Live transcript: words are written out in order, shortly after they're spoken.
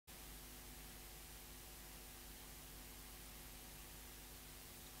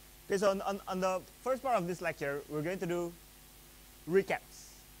Okay, so on the first part of this lecture, we're going to do recaps,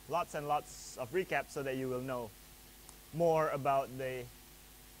 lots and lots of recaps, so that you will know more about the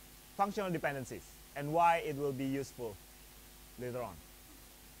functional dependencies and why it will be useful later on.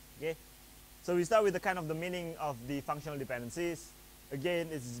 Okay, so we start with the kind of the meaning of the functional dependencies. Again,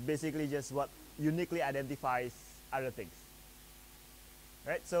 it's basically just what uniquely identifies other things.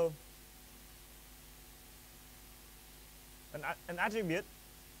 Right? So an attribute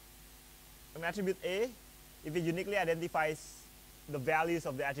A, if it uniquely identifies the values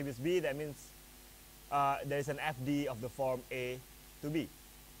of the attributes B, that means there is an FD of the form A to B.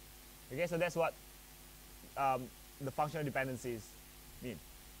 Okay, so that's what the functional dependencies mean.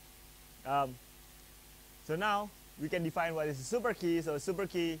 So now we can define what is a super key. So a super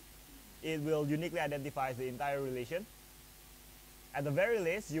key, it will uniquely identify the entire relation. At the very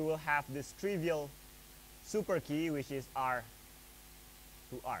least, you will have this trivial super key, which is R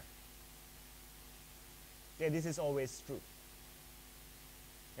to R. Okay, this is always true.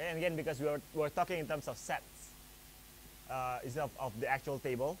 Okay, and again, because we're talking in terms of sets instead of the actual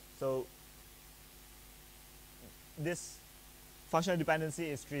table, so this functional dependency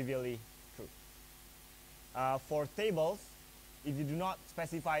is trivially true. For tables, if you do not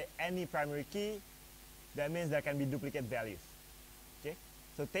specify any primary key, that means there can be duplicate values. Okay,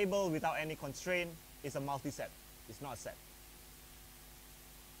 so table without any constraint is a multi-set. It's not a set.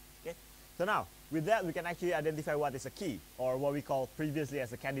 Okay, so now with that we can actually identify what is a key, or what we call previously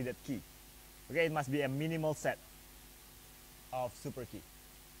as a candidate key. Okay, it must be a minimal set of super key.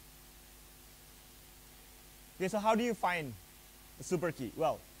 Okay, so how do you find a super key?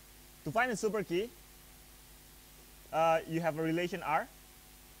 Well, to find a super key, you have a relation R.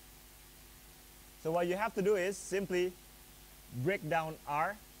 So what you have to do is simply break down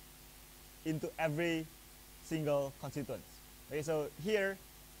R into every single constituent. Okay, so here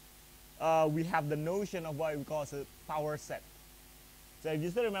we have the notion of what we call as a power set. So if you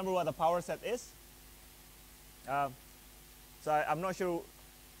still remember what a power set is, so I'm not sure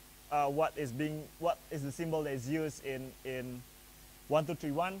what is the symbol that is used in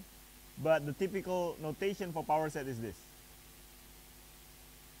 1231, but the typical notation for power set is this.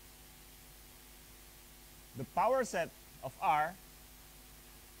 The power set of R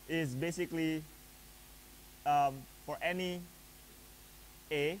is basically for any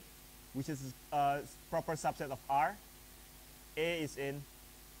A, which is a proper subset of R, A is in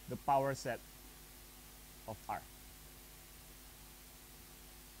the power set of R.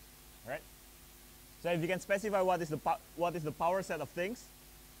 Right? So if you can specify what is the power set of things,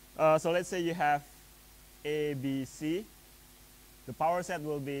 so let's say you have A, B, C. The power set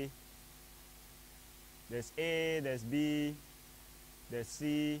will be there's A, there's B, there's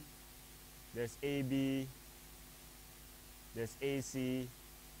C, there's AB, there's AC,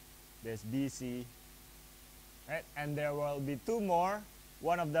 there's BC, right? And there will be two more.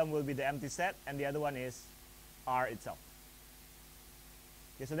 One of them will be the empty set, and the other one is R itself.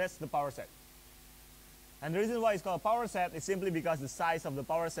 Okay, so that's the power set. And the reason why it's called a power set is simply because the size of the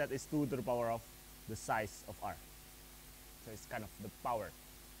power set is 2 to the power of the size of R. So it's kind of the power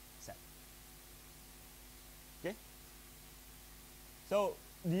set. Okay? So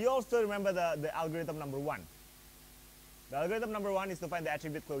do you all still remember the algorithm number 1? The algorithm number 1 is to find the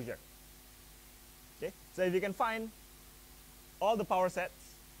attribute closure. Okay? So if you can find all the power sets,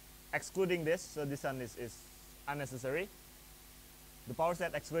 excluding this, so this one is unnecessary, the power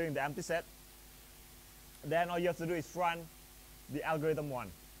set excluding the empty set, then all you have to do is run the algorithm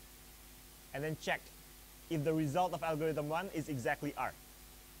 1 and then check if the result of algorithm 1 is exactly R.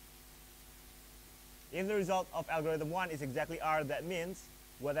 If the result of algorithm 1 is exactly R, that means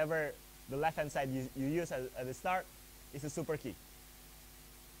whatever the left hand side you use at the start is a super key.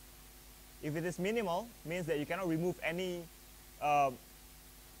 If it is minimal, means that you cannot remove any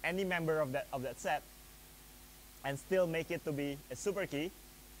member of that set and still make it to be a super key,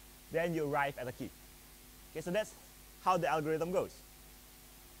 then you arrive at a key. Okay, so that's how the algorithm goes.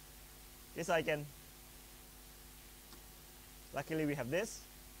 Okay, so luckily we have this.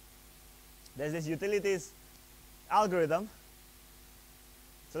 There's this utilities algorithm.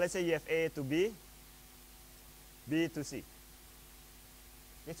 So let's say you have A to B, B to C.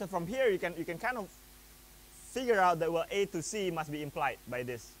 Okay, so from here you can kind of figure out that, well, A to C must be implied by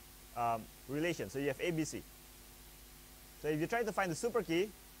this relation. So you have A, B, C. So if you try to find the super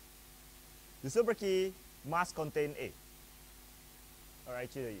key must contain A. Or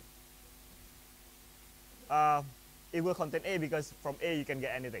actually, it will contain A because from A you can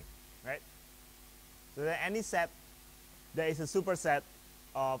get anything, right? So then any set that is a superset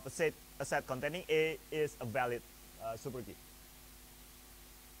of a set containing A is a valid super key.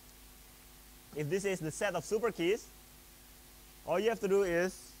 if this is the set of super keys, all you have to do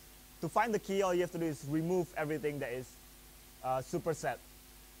is, to find the key, all you have to do is remove everything that is a superset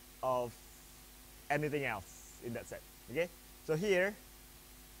of anything else in that set. Okay, so here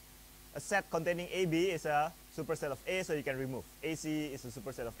a set containing AB is a superset of A, so you can remove. AC is a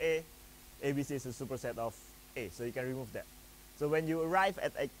superset of A, ABC is a superset of A, so you can remove that. So when you arrive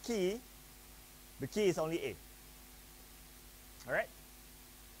at a key, the key is only A. All right.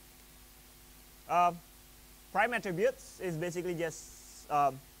 Prime attributes is basically just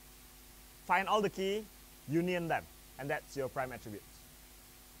find all the key, union them, and that's your prime attributes.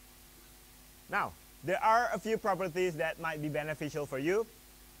 Now, there are a few properties that might be beneficial for you.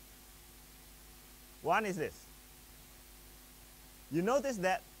 One is this. You notice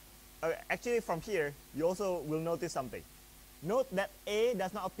that, actually from here, you also will notice something. Note that A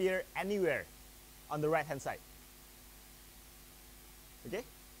does not appear anywhere on the right-hand side. Okay?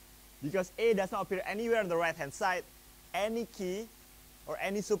 Because A does not appear anywhere on the right-hand side, any key or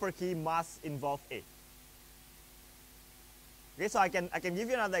any super key must involve A. Okay, so I can give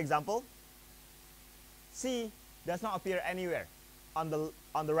you another example. C does not appear anywhere on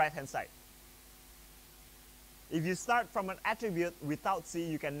the right-hand side. If you start from an attribute without C,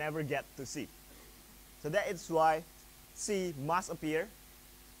 you can never get to C. So that is why C must appear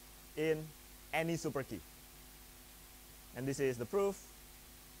in any super key. And this is the proof.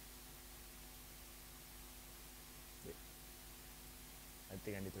 I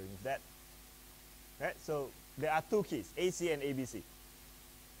think I need to remove that. Right, so there are two keys, AC and ABC.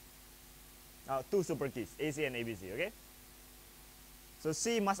 Two super keys, AC and ABC, okay? So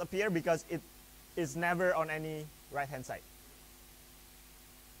C must appear because it is never on any right-hand side.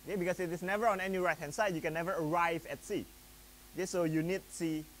 Okay, because it is never on any right-hand side, you can never arrive at C. Okay, so you need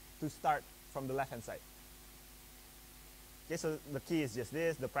C to start from the left-hand side. Okay, so the key is just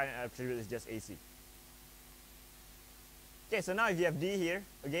this, the prime attribute is just AC. Okay, so now if you have D here,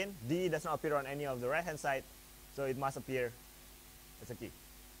 again, D does not appear on any of the right-hand side, so it must appear as a key.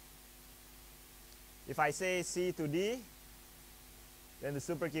 If I say C to D, then the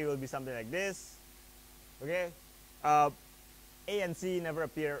super key will be something like this. Okay, A and C never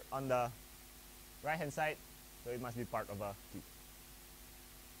appear on the right-hand side, so it must be part of a key.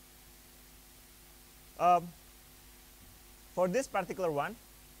 For this particular one,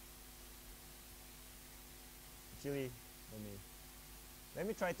 actually, let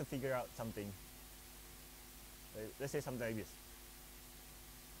me try to figure out something. Let's say something like this.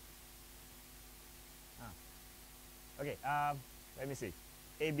 Okay, let me see.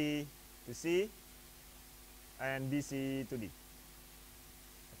 AB to C and BC to D.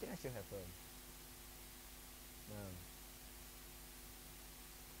 I think I should have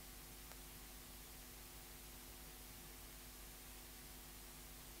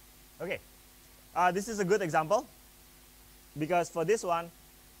okay, this is a good example because for this one,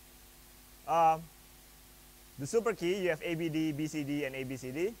 the super key, you have ABD, BCD, and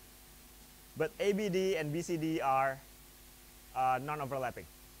ABCD, but ABD and BCD are non-overlapping.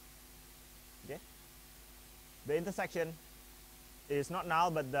 Okay, the intersection is not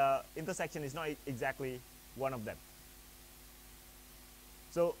null, but the intersection is not exactly one of them.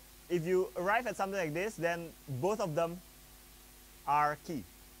 So if you arrive at something like this, then both of them are key.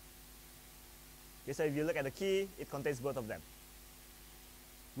 Okay, so if you look at the key, it contains both of them,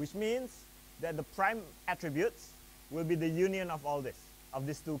 which means that the prime attributes will be the union of all this, of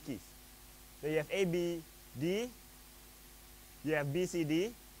these two keys. So you have ABD, you have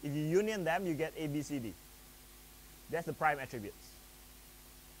BCD. If you union them, you get ABCD. That's the prime attributes.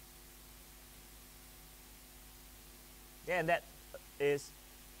 Okay, and that is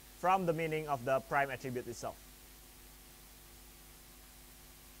from the meaning of the prime attribute itself.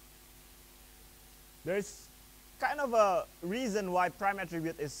 There's kind of a reason why prime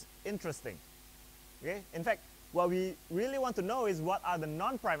attribute is interesting. Okay? In fact, what we really want to know is what are the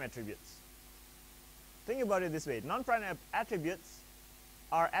non-prime attributes. Think about it this way. Non-prime attributes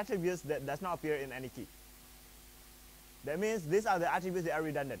are attributes that does not appear in any key. That means these are the attributes that are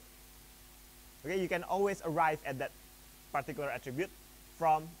redundant. Okay, you can always arrive at that particular attribute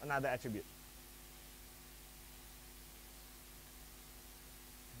from another attribute.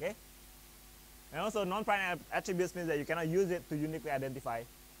 Okay? And also non-prime attributes means that you cannot use it to uniquely identify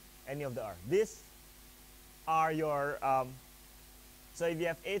any of the R. These are your, so if you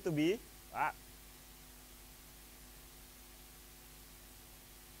have A to B,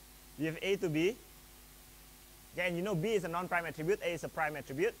 you have A to B, okay, and you know B is a non-prime attribute, A is a prime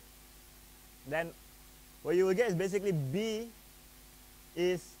attribute, then what you will get is basically B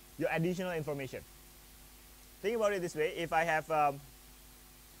is your additional information. Think about it this way. If I have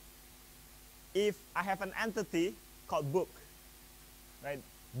if I have an entity called book, right?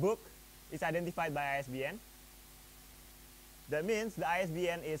 Book is identified by ISBN. That means the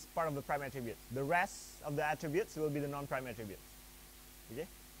ISBN is part of the prime attribute. The rest of the attributes will be the non-prime attributes. Okay,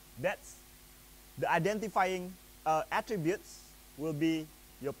 that's the identifying attributes will be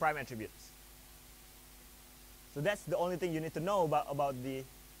your prime attributes. So that's the only thing you need to know about the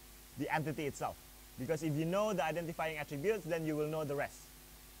entity itself. Because if you know the identifying attributes, then you will know the rest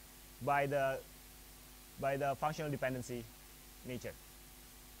by the functional dependency nature.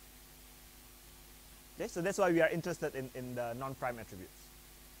 Okay, so that's why we are interested in the non-prime attributes.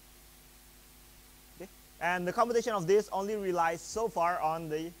 Okay, and the computation of this only relies so far on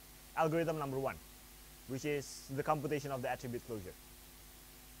the algorithm number 1, which is the computation of the attribute closure.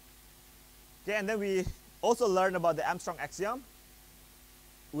 Okay, and then we also learned about the Armstrong axiom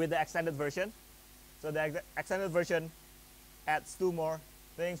with the extended version. So the extended version adds 2 more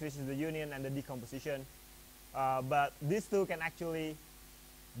things, which is the union and the decomposition. But these 2 can actually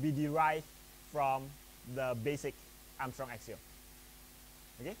be derived from the basic Armstrong axiom.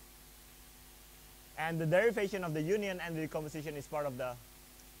 Okay? And the derivation of the union and the decomposition is part of the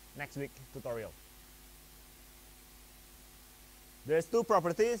next week tutorial. There's 2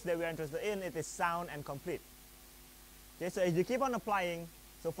 properties that we are interested in. It is sound and complete. Okay, so if you keep on applying,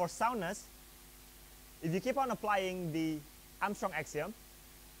 so for soundness, if you keep on applying the Armstrong axiom,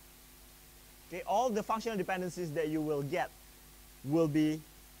 okay, all the functional dependencies that you will get will be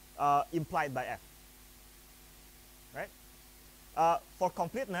implied by F. Right? For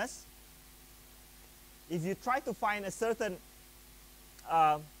completeness, if you try to find a certain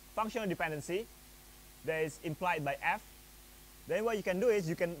functional dependency that is implied by F, then what you can do is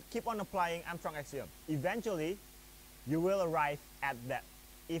you can keep on applying Armstrong axiom. Eventually, you will arrive at that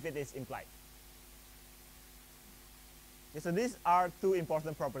if it is implied. Okay, so these are 2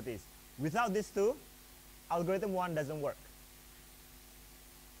 important properties. Without these 2, algorithm 1 doesn't work.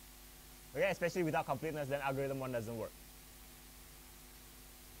 Okay, especially without completeness, then algorithm 1 doesn't work.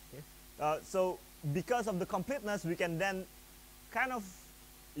 Okay. So because of the completeness, we can then kind of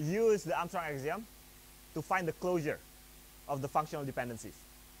use the Armstrong axiom to find the closure of the functional dependencies.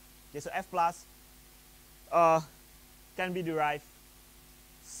 Okay, so F plus can be derived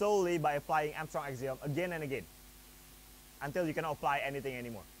solely by applying Armstrong axiom again and again until you cannot apply anything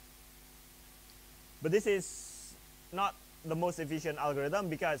anymore. But this is not the most efficient algorithm,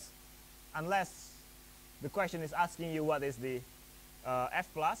 because unless the question is asking you what is the F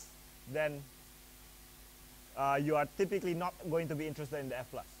plus, then you are typically not going to be interested in the F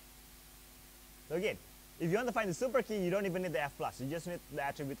plus. So again, if you want to find the super key, you don't even need the F plus, you just need the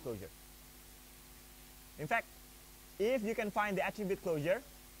attribute closure. In fact, if you can find the attribute closure,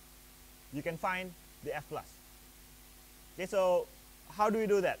 you can find the F plus. Okay, so how do we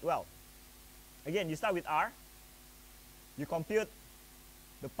do that? Well, again, you start with R, you compute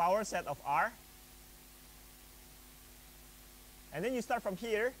the power set of R, and then you start from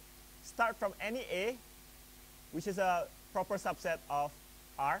here, start from any A, which is a proper subset of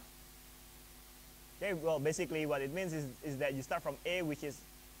R. Okay, well, basically what it means is that you start from A, which is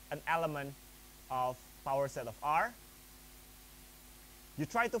an element of power set of R. You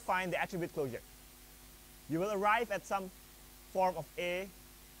try to find the attribute closure. You will arrive at some form of A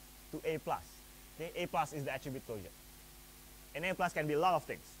to A plus. Okay, A plus is the attribute closure. And A plus can be a lot of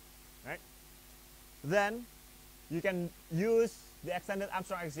things, right? Then you can use the extended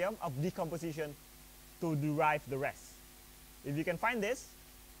Armstrong axiom of decomposition to derive the rest. If you can find this,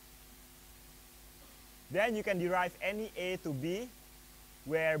 then you can derive any A to B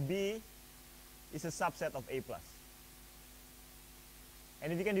where B is a subset of A plus.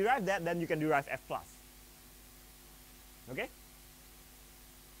 And if you can derive that, then you can derive F plus. Okay?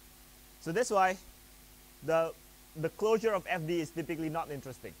 So that's why the closure of FD is typically not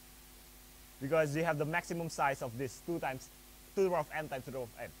interesting, because you have the maximum size of this 2 times 2 to the power of n times 2 to the power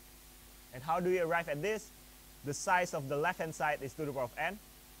of n. And how do we arrive at this? The size of the left hand side is 2 to the power of n.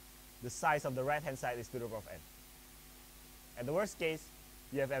 The size of the right hand side is 2 to the power of n. At the worst case,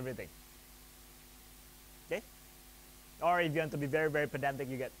 you have everything. Okay? Or if you want to be very, very pedantic,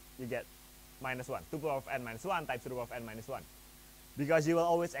 you get minus 1. 2 to the power of n minus 1 times 2 to the power of n minus 1. Because you will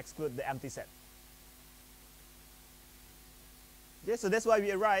always exclude the empty set. Okay, so that's why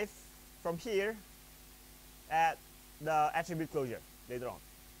we arrive from here at the attribute closure later on.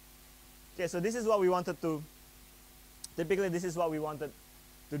 Okay, so this is what we wanted to, typically this is what we wanted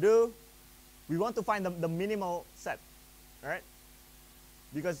to do. We want to find the minimal set, all right?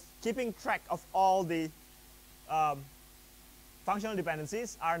 Because keeping track of all the functional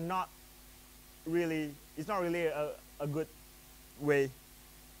dependencies are not really, it's not really a good way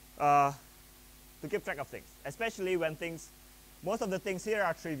to keep track of things, especially when most of the things here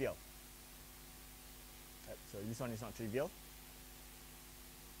are trivial. So this one is not trivial.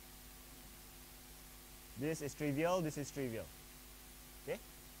 This is trivial, this is trivial. Okay?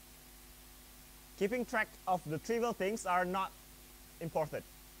 Keeping track of the trivial things are not important.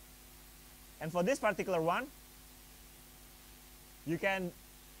 And for this particular one, you can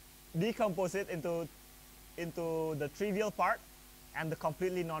decompose it into the trivial part and the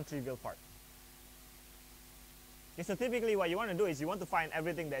completely non-trivial part. Okay, so typically what you want to do is you want to find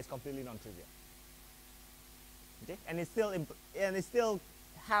everything that is completely non-trivial. Okay? And it still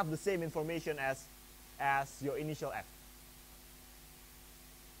have the same information as your initial f.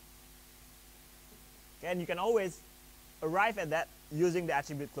 Okay, and you can always arrive at that using the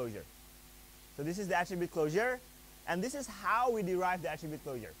attribute closure. So this is the attribute closure, and this is how we derive the attribute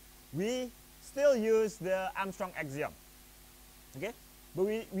closure. We still use the Armstrong axiom. Okay? But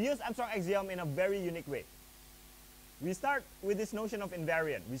we use Armstrong axiom in a very unique way. We start with this notion of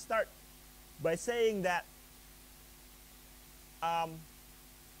invariant. We start by saying that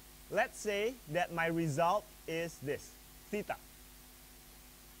let's say that my result is this, theta.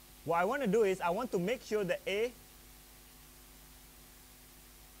 What I want to do is I want to make sure that A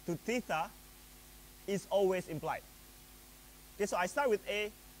to theta is always implied. Okay, so I start with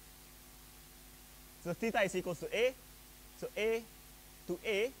A. So theta is equals to A. So A to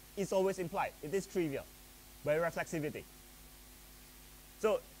A is always implied. It is trivial by reflexivity.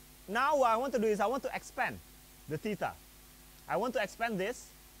 So now what I want to do is I want to expand the theta. I want to expand this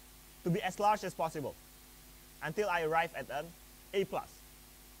to be as large as possible until I arrive at an A plus.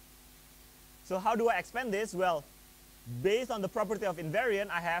 So how do I expand this? Well, based on the property of invariant,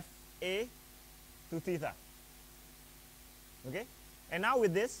 I have A to theta. Okay? And now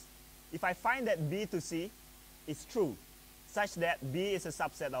with this, if I find that B to C is true, such that B is a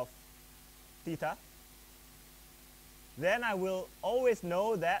subset of theta, then I will always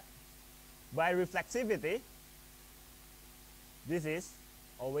know that by reflexivity, this is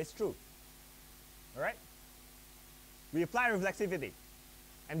always true. All right? We apply reflexivity.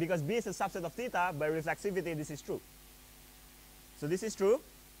 And because B is a subset of theta, by reflexivity, this is true. So this is true.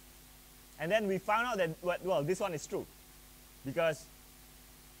 And then we found out that, well, this one is true. Because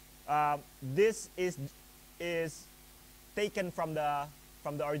this is taken from the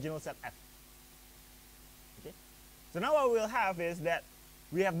original set F. Okay? So now what we'll have is that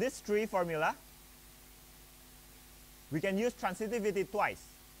we have this tree formula. We can use transitivity twice.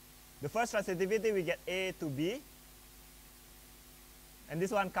 The first transitivity, we get A to B. And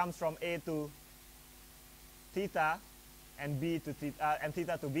this one comes from A to theta and B to theta, and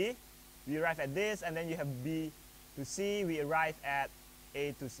theta to B. We arrive at this, and then you have B to C. We arrive at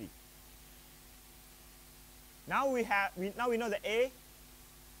A to C. Now we know that A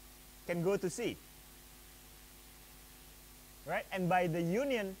can go to C. Right? And by the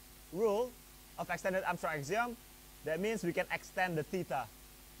union rule of extended Armstrong axiom, that means we can extend the theta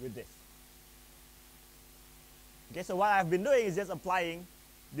with this. Okay, so what I've been doing is just applying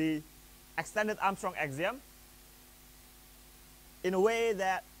the extended Armstrong axiom in a way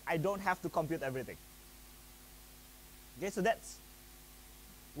that I don't have to compute everything. Okay, so that's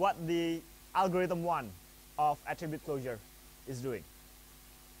what the algorithm 1 of attribute closure is doing.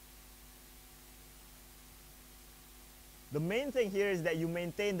 The main thing here is that you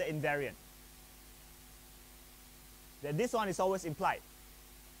maintain the invariant. That this one is always implied.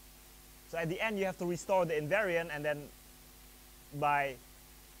 So at the end, you have to restore the invariant, and then by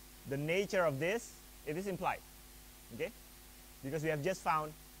the nature of this, it is implied. Okay? Because we have just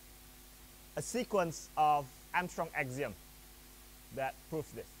found a sequence of Armstrong axiom that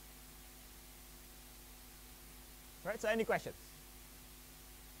proves this. Right? So any questions?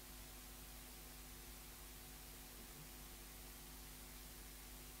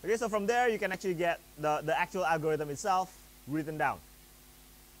 Okay, so from there you can actually get the actual algorithm itself written down.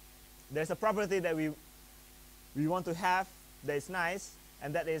 There's a property that we want to have that is nice,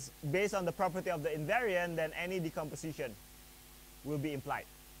 and that is based on the property of the invariant, then any decomposition will be implied.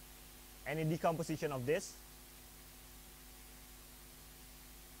 Any decomposition of this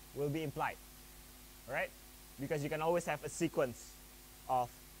will be implied. All right? Because you can always have a sequence of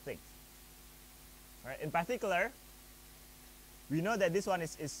things. All right? In particular, we know that this one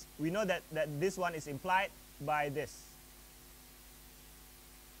that this one is implied by this.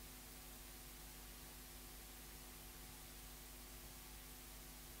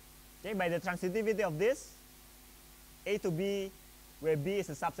 Okay, by the transitivity of this, A to B, where B is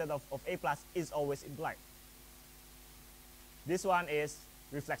a subset of A plus, is always implied. This one is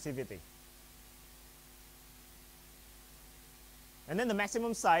reflexivity. And then the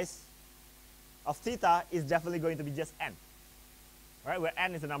maximum size of theta is definitely going to be just n, right? Where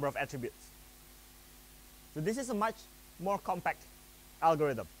n is the number of attributes. So this is a much more compact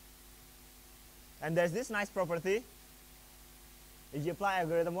algorithm. And there's this nice property. If you apply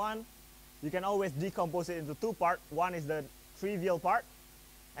algorithm 1, you can always decompose it into two parts. One is the trivial part,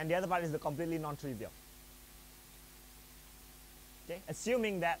 and the other part is the completely non-trivial. Okay,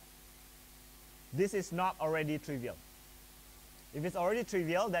 assuming that this is not already trivial. If it's already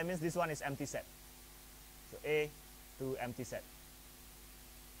trivial, that means this one is empty set. So A to empty set,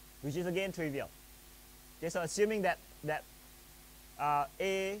 which is again trivial. Okay, so assuming that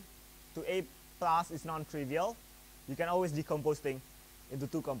A to A plus is non-trivial, you can always decompose things into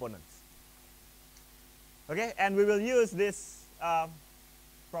two components. Okay, and we will use this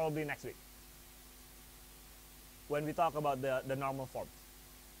probably next week when we talk about the normal forms.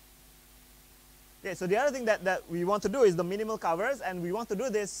 Okay, so the other thing that we want to do is the minimal covers, and we want to do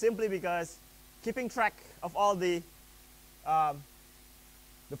this simply because keeping track of all the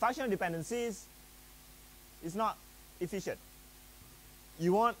functional dependencies is not efficient.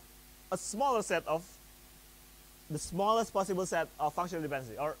 You want a smaller set of the smallest possible set of functional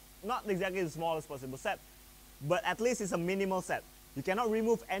dependencies, or not exactly the smallest possible set, but at least it's a minimal set. You cannot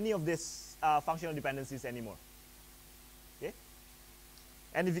remove any of these functional dependencies anymore. Okay?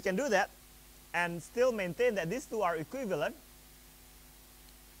 And if you can do that and still maintain that these two are equivalent,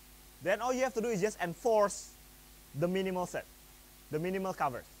 then all you have to do is just enforce the minimal set, the minimal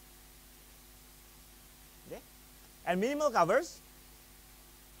covers. Okay? And minimal covers,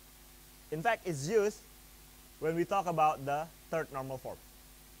 in fact, is used when we talk about the third normal form.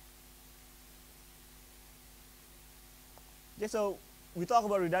 Okay, so we talk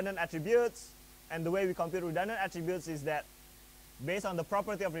about redundant attributes, and the way we compute redundant attributes is that based on the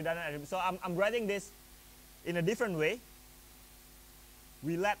property of redundant attributes. So I'm writing this in a different way.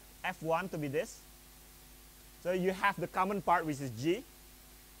 We let F1 to be this. So you have the common part, which is G.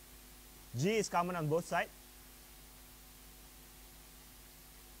 G is common on both sides.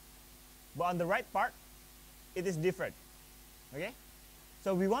 But on the right part, it is different. Okay?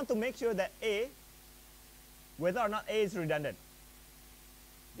 So we want to make sure that A, whether or not A is redundant.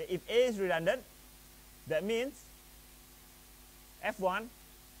 Okay, if A is redundant, that means F1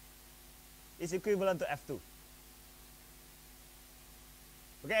 is equivalent to F2.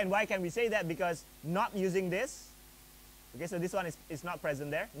 Okay, and why can we say that? Because not using this, okay, so this one is not present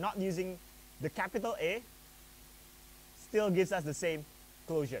there. Not using the capital A still gives us the same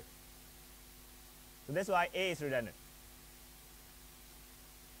closure. So that's why A is redundant.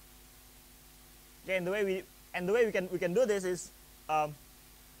 Okay, and the way we can do this is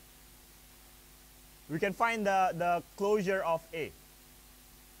we can find the closure of A.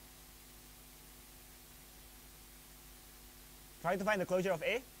 Try to find the closure of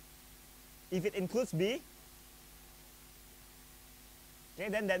A. If it includes B, okay,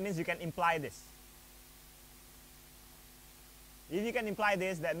 then that means you can imply this. If you can imply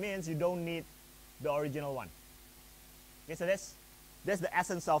this, that means you don't need the original one. Okay, so that's the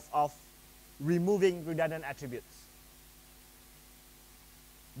essence of removing redundant attributes.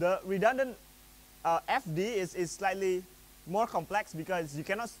 The redundant FD is slightly more complex because you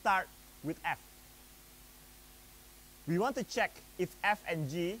cannot start with F. We want to check if F and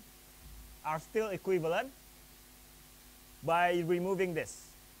G are still equivalent by removing this.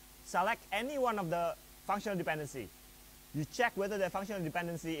 Select any one of the functional dependency. You check whether the functional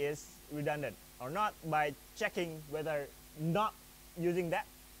dependency is redundant or not by checking whether not using that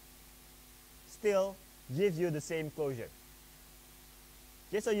still gives you the same closure.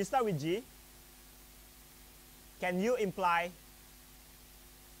 Okay, so you start with G. Can you imply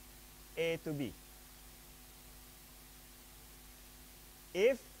A to B?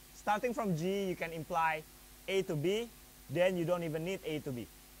 If starting from G you can imply A to B, then you don't even need A to B.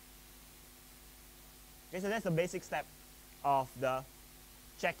 Okay, so that's the basic step of the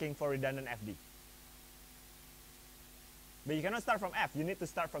checking for redundant FD. But you cannot start from F, you need to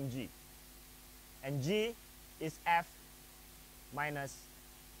start from G. And G is F minus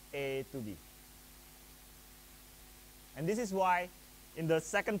A to B. And this is why in the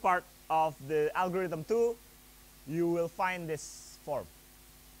second part of the algorithm 2, you will find this form.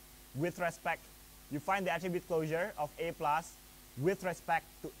 With respect, you find the attribute closure of A plus with respect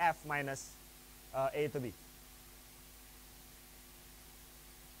to F minus A to B.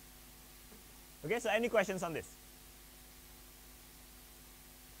 Okay, so any questions on this?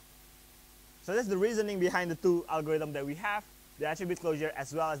 So that's the reasoning behind the two algorithms that we have, the attribute closure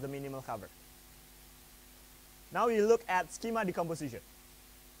as well as the minimal cover. Now we look at schema decomposition.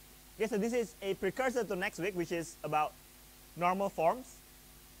 Okay, so this is a precursor to next week, which is about normal forms.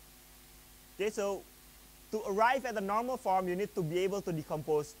 Okay, so to arrive at the normal form, you need to be able to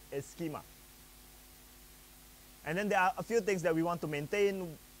decompose a schema. And then there are a few things that we want to maintain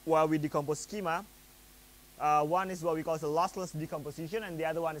while we decompose schema. One is what we call the lossless decomposition, and the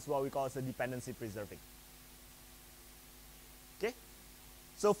other one is what we call the dependency preserving. Okay?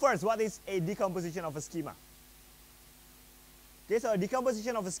 So first, what is a decomposition of a schema? Okay, so a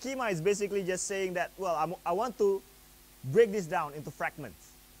decomposition of a schema is basically just saying that, well, I want to break this down into fragments.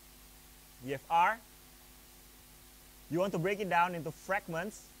 We have R. You want to break it down into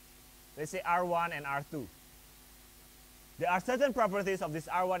fragments, let's say R1 and R2. There are certain properties of this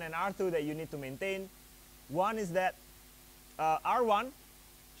R1 and R2 that you need to maintain. One is that R1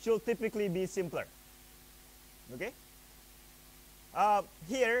 should typically be simpler. Okay?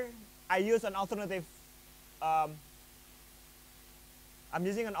 Here, I use an alternative, I'm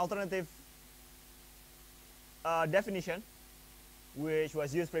using an alternative definition, which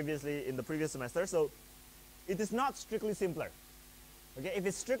was used previously in the previous semester. So it is not strictly simpler. Okay? If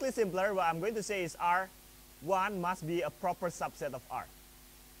it's strictly simpler, what I'm going to say is R1 must be a proper subset of R.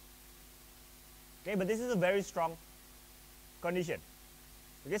 Okay, but this is a very strong condition.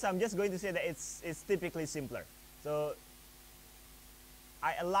 Okay, so I'm just going to say that it's typically simpler. So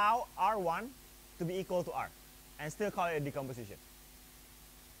I allow R1 to be equal to R and still call it a decomposition.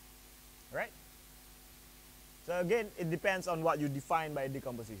 Right? So again, it depends on what you define by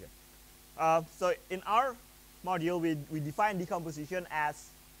decomposition. So in our module, we define decomposition as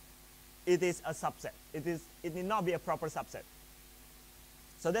it is a subset. It need not be a proper subset.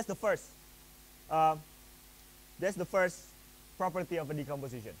 So that's the first. That's the first property of a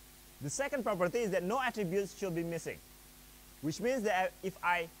decomposition. The second property is that no attributes should be missing, which means that if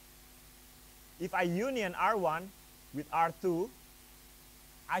I union R1 with R2,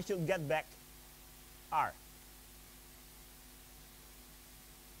 I should get back R.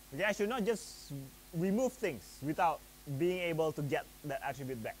 Okay, I should not just remove things without being able to get that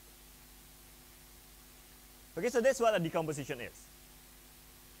attribute back. Okay, so that's what a decomposition is.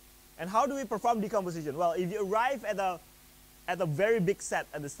 And how do we perform decomposition? Well, if you arrive at a very big set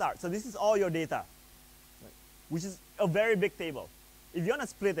at the start, so this is all your data, which is a very big table. If you want to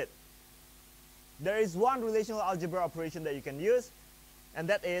split it, there is one relational algebra operation that you can use, and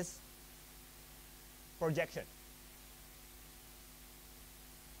that is projection.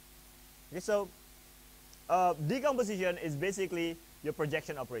 Okay, so decomposition is basically your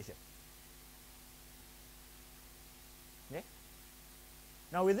projection operation. Okay?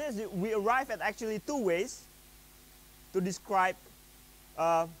 Now with this, we arrive at actually two ways to describe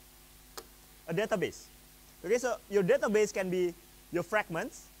a database. Okay, so your database can be your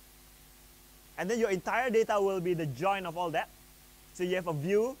fragments, and then your entire data will be the join of all that. So you have a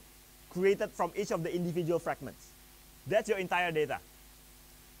view created from each of the individual fragments. That's your entire data.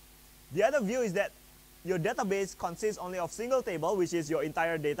 The other view is that your database consists only of single table, which is your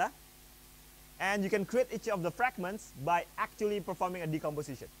entire data, and you can create each of the fragments by actually performing a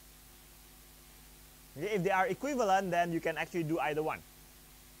decomposition. Okay, if they are equivalent, then you can actually do either one.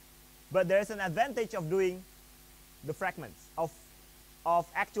 But there is an advantage of doing the fragments, of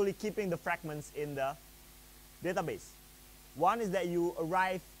actually keeping the fragments in the database. One is that you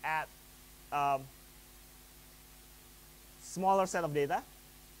arrive at smaller set of data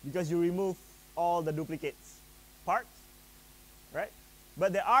because you remove all the duplicates parts, right?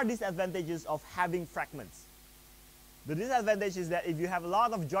 But there are disadvantages of having fragments. The disadvantage is that if you have a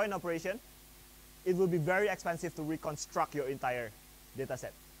lot of join operation, it will be very expensive to reconstruct your entire data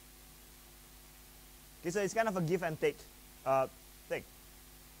set. Okay, so it's kind of a give and take thing.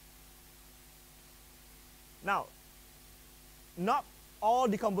 Now, not all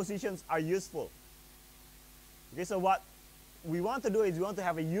decompositions are useful. Okay, so what we want to do is we want to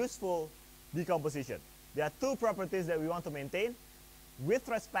have a useful decomposition. There are two properties that we want to maintain with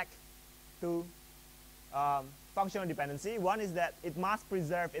respect to functional dependency. One is that it must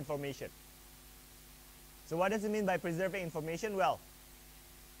preserve information. So what does it mean by preserving information? Well,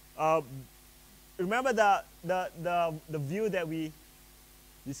 remember the view that we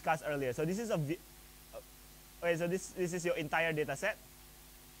discussed earlier. So this is a view. Okay, so this is your entire data set.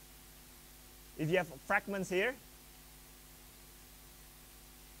 If you have fragments here,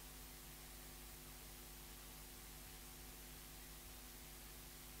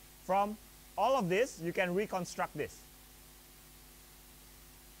 from all of this, you can reconstruct this.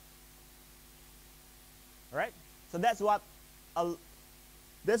 All right? So that's what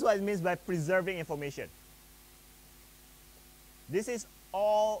it means by preserving information. This is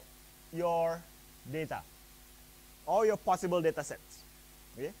all your data, all your possible data sets.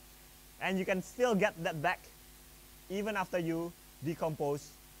 Okay? And you can still get that back even after you decompose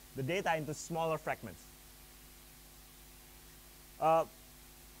the data into smaller fragments. The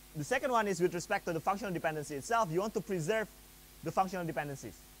second one is with respect to the functional dependency itself. You want to preserve the functional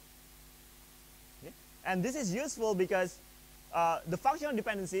dependencies. Okay? And this is useful because the functional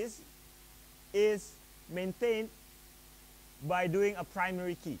dependencies is maintained by doing a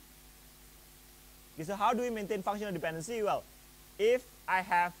primary key. Okay, so how do we maintain functional dependency? Well, if I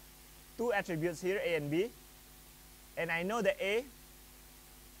have two attributes here, A and B, and I know that A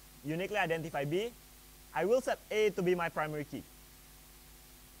uniquely identify B, I will set A to be my primary key.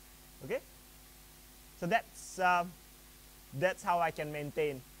 Okay, so that's how I can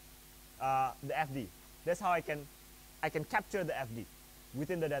maintain the FD. That's how I can capture the FD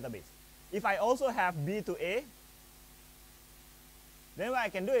within the database. If I also have B to A, then what I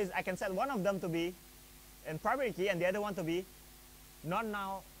can do is I can set one of them to be in primary key and the other one to be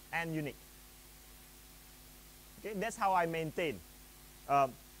non-null and unique. Okay, that's how I maintain the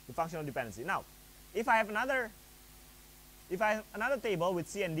functional dependency. Now, if I have another table with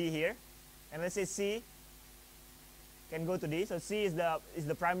C and D here, and let's say C can go to D, so C is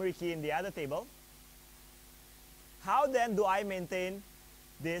the primary key in the other table. How then do I maintain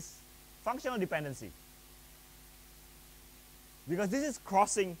this functional dependency? Because this is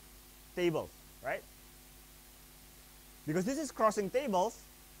crossing tables, right? Because this is crossing tables,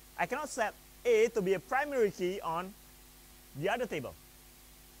 I cannot set A to be a primary key on the other table.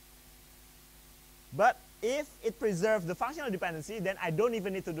 But if it preserves the functional dependency, then I don't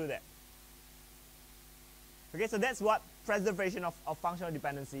even need to do that. Okay, so that's what preservation of functional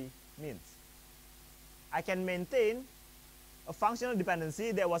dependency means. I can maintain a functional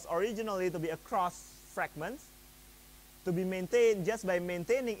dependency that was originally to be across fragments to be maintained just by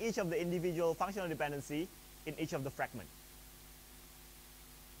maintaining each of the individual functional dependency in each of the fragments.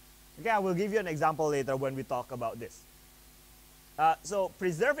 Okay, I will give you an example later when we talk about this. So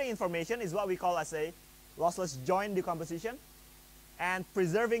preserving information is what we call as a lossless join decomposition, and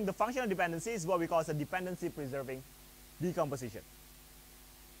preserving the functional dependency is what we call as a dependency preserving decomposition.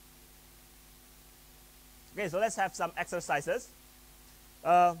 Okay, so let's have some exercises.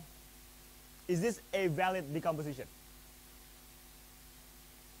 Is this a valid decomposition?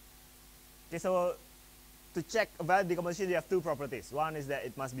 Okay, so to check a valid decomposition, you have two properties. One is that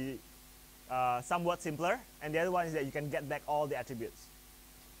it must be somewhat simpler, and the other one is that you can get back all the attributes.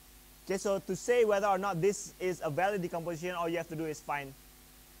 Okay, so to say whether or not this is a valid decomposition, all you have to do is find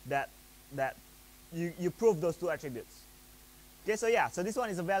that you prove those two attributes. Okay, so yeah, so this one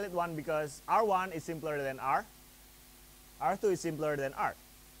is a valid one because R1 is simpler than R. R2 is simpler than R.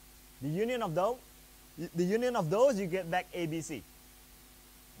 The union of those, you get back ABC,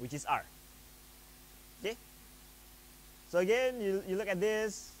 which is R. Okay. So again, you look at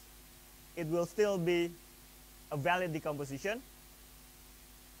this, it will still be a valid decomposition.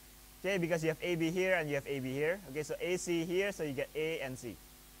 Okay, because you have AB here and you have AB here. Okay, so AC here, so you get A and C.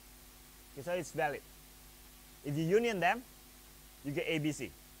 Okay, so it's valid. If you union them, you get ABC.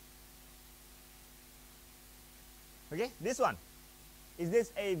 Okay, this one. Is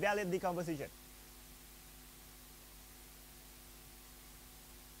this a valid decomposition?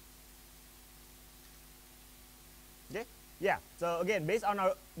 Okay, yeah. So again, based on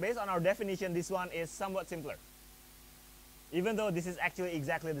our definition, this one is somewhat simpler. Even though this is actually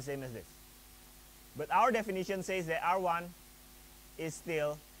exactly the same as this. But our definition says that R1 is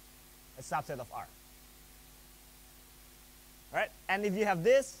still a subset of R. Right? And if you have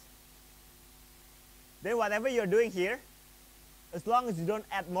this, then whatever you're doing here, as long as you don't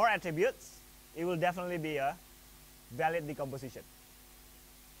add more attributes, it will definitely be a valid decomposition.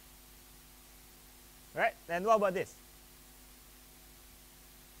 Right? And what about this?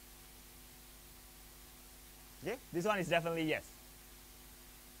 Okay, this one is definitely yes.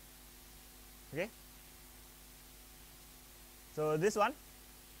 Okay, so this one.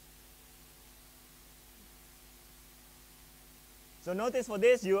 So notice for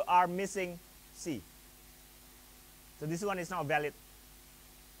this you are missing C. So this one is not a valid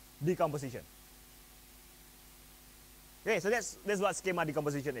decomposition. Okay, so that's what schema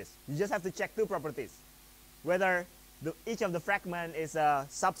decomposition is. You just have to check two properties: whether each of the fragment is a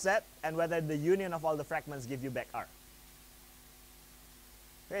subset, and whether the union of all the fragments give you back R.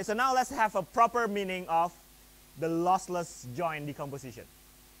 Okay, so now let's have a proper meaning of the lossless join decomposition.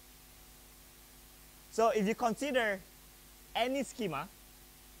 So if you consider any schema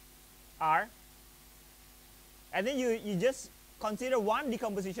R, and then you just consider one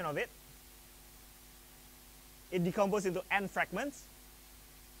decomposition of it, it decomposes into n fragments.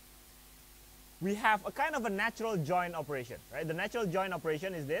 We have a kind of a natural join operation, right? The natural join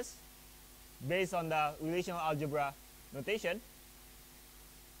operation is this, based on the relational algebra notation.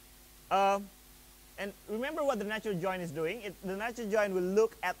 And remember what the natural join is doing. The natural join will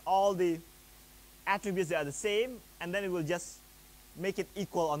look at all the attributes that are the same, and then it will just make it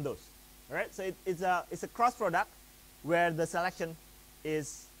equal on those. All right. So it's a cross product where the selection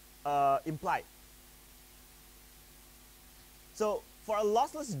is implied. So for a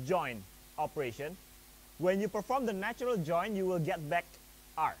lossless join operation, when you perform the natural join, you will get back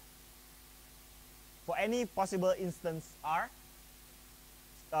R. For any possible instance R,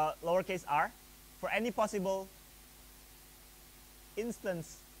 lowercase r, for any possible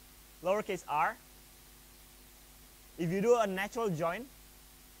instance lowercase r, if you do a natural join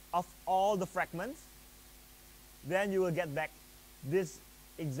of all the fragments, then you will get back this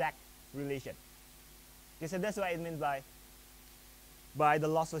exact relation. Okay, so that's what it means by the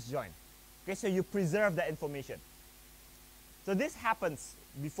lossless join. Okay, so you preserve that information. So this happens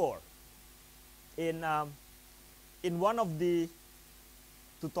before. In one of the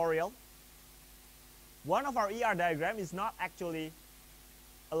tutorial, one of our ER diagram is not actually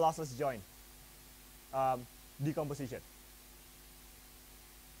a lossless join decomposition.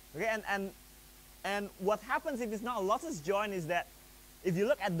 Okay, and what happens if it's not a lossless join is that if you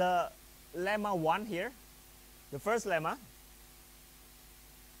look at the lemma 1 here, the first lemma,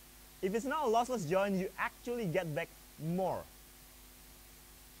 if it's not a lossless join, you actually get back more.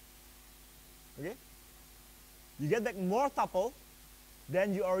 Okay? You get back more tuple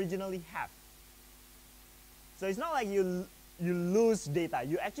than you originally have. So it's not like you lose data,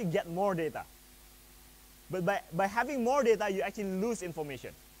 you actually get more data. But by having more data, you actually lose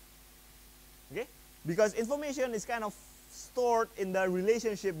information. Okay? Because information is kind of stored in the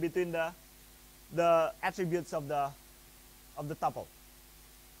relationship between the attributes of the tuple.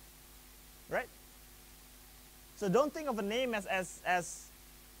 Right? So don't think of a name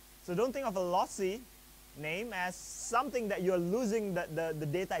so don't think of a lossy name as something that you're losing the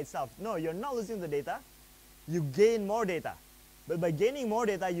data itself. No, you're not losing the data. You gain more data. But by gaining more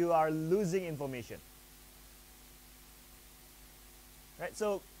data, you are losing information. Right?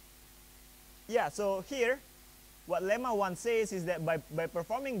 So, yeah, so here, what lemma 1 says is that by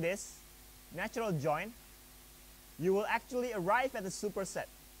performing this natural join, you will actually arrive at a superset.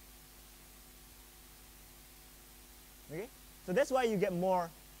 Okay? So that's why you get more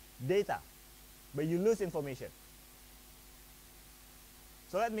data, but you lose information.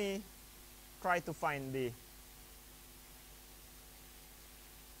 So let me try to find the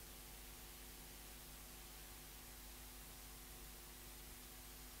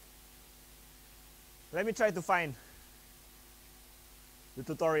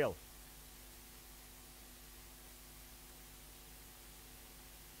tutorial.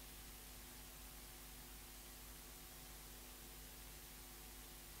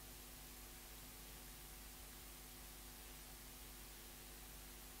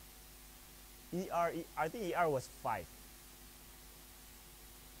 I think ER was 5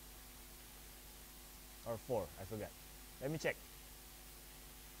 or 4, I forgot. Let me check.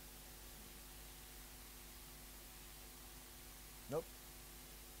 Nope.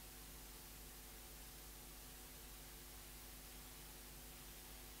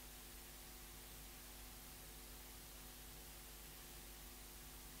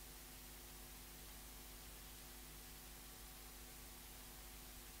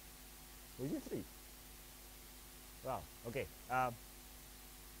 Was it 3? Wow, okay.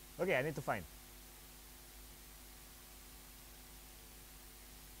 Okay, I need to find.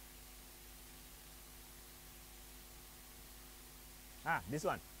 This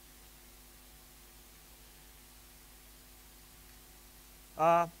one.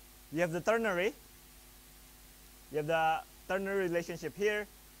 You have the ternary. You have the ternary relationship here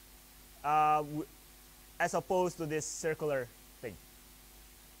as opposed to this circular thing.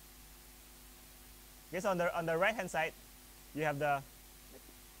 Okay, so on the right hand side, you have the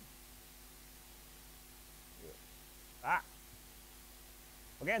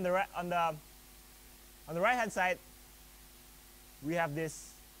okay, on the right hand side, we have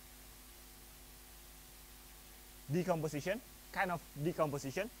this decomposition, kind of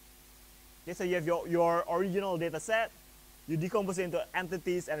decomposition. Okay, so you have your original data set, you decompose it into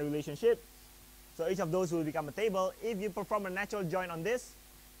entities and relationships. So each of those will become a table. If you perform a natural join on this,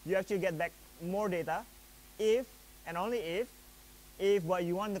 you actually get back more data if and only if what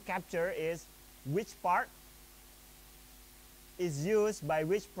you want to capture is which part is used by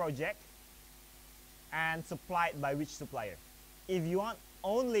which project and supplied by which supplier. If you want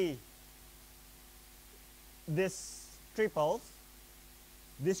only this triple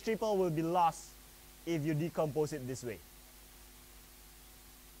will be lost if you decompose it this way.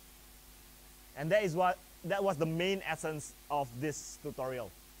 And that was the main essence of this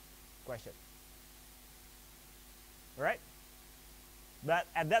tutorial. question. Right? But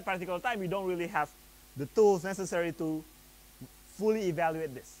at that particular time, we don't really have the tools necessary to fully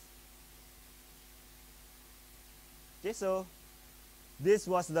evaluate this. Okay, so this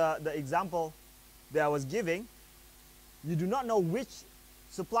was the example that I was giving. You do not know which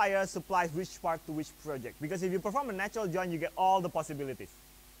supplier supplies which part to which project, because if you perform a natural join, you get all the possibilities.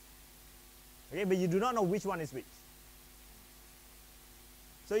 Okay, but you do not know which one is which.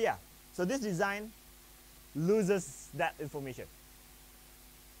 So yeah, so this design loses that information.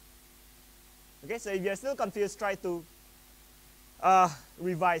 Okay, so if you're still confused, try to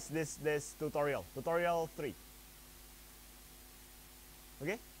revise this tutorial 3.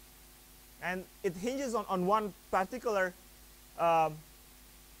 Okay, and it hinges on one particular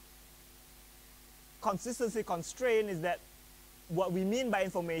consistency constraint, is that what we mean by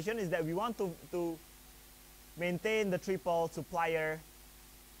information is that we want to maintain the triple supplier,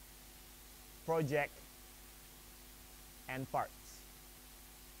 project, and parts.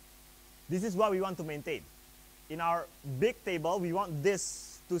 This is what we want to maintain. In our big table, we want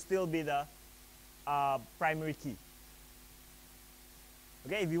this to still be the primary key.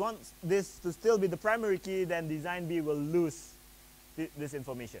 Okay, if you want this to still be the primary key, then design B will lose this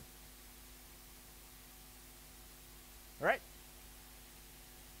information. All right?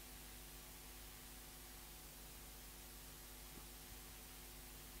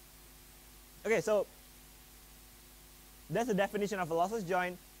 Okay, so that's the definition of a lossless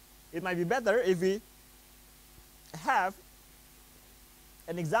join. It might be better if we have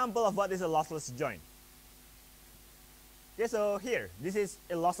an example of what is a lossless join. Okay, so here, this is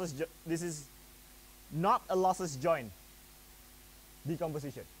a lossless. This is not a lossless join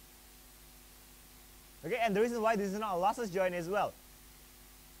decomposition. Okay, and the reason why this is not a lossless join as well.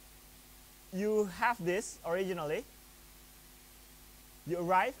 You have this originally. You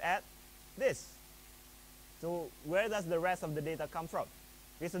arrive at this. So where does the rest of the data come from?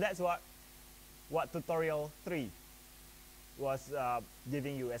 Okay, so that's what tutorial 3 was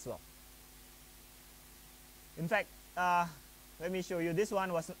giving you as well. In fact, let me show you. This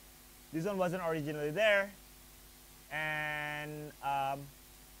one wasn't originally there, and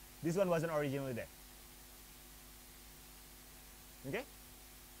this one wasn't originally there. Okay,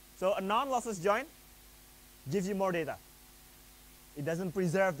 so a non-lossless join gives you more data. It doesn't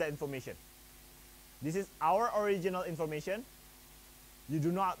preserve that information. This is our original information. You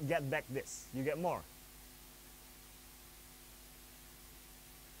do not get back this. You get more.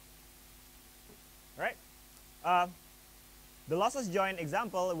 All right. The lossless join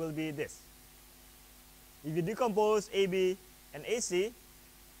example will be this. If you decompose AB and AC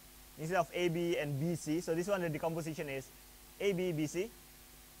instead of AB and BC, so this one the decomposition is AB, BC.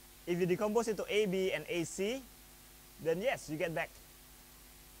 If you decompose it to AB and AC, then yes, you get back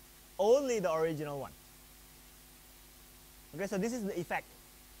only the original one. Okay, so this is the effect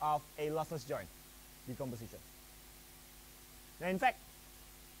of a lossless join decomposition. Now, in fact,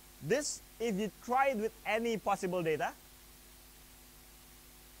 this, if you try it with any possible data,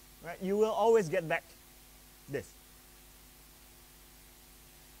 right, you will always get back this.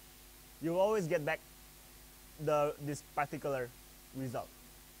 You will always get back this particular result.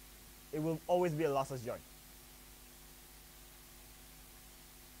 It will always be a lossless join.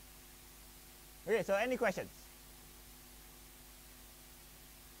 Okay, so any questions?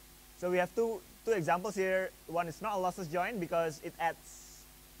 So we have two examples here. One is not a lossless join because it adds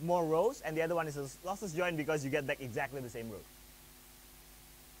more rows, and the other one is a lossless join because you get back exactly the same row.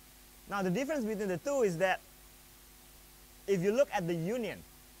 Now the difference between the two is that if you look at the union,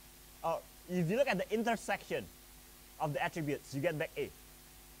 or if you look at the intersection of the attributes, you get back A.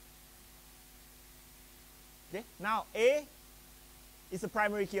 Okay, now A is the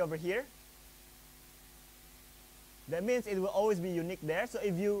primary key over here. That means it will always be unique there. So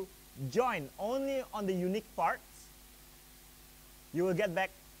if you join only on the unique parts, you will get back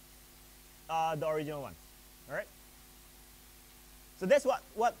the original one. All right. So that's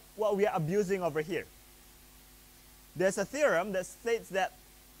what we are abusing over here. There's a theorem that states that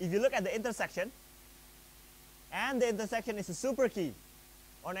if you look at the intersection, and the intersection is a super key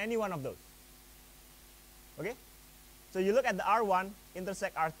on any one of those. Okay. So you look at the R1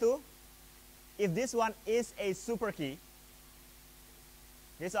 intersect R2. If this one is a super key,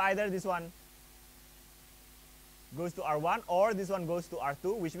 okay, so either this one goes to R1 or this one goes to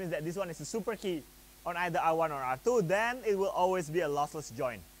R2, which means that this one is a super key on either R1 or R2, then it will always be a lossless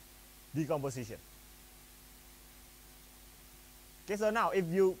join decomposition. Okay, so now if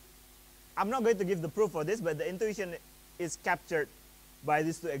you, I'm not going to give the proof for this, but the intuition is captured by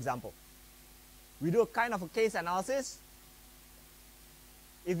these two examples. We do a kind of a case analysis,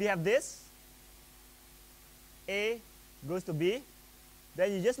 if we have this, A goes to B,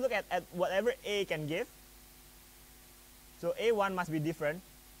 then you just look at whatever A can give. So A1 must be different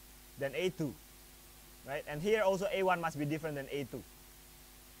than A2, right? And here also A1 must be different than A2.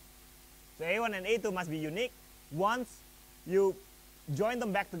 So A1 and A2 must be unique. Once you join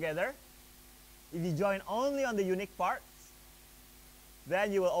them back together, if you join only on the unique parts,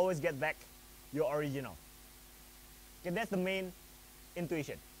 then you will always get back your original. Okay, that's the main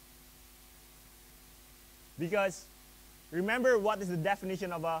intuition. Because remember, what is the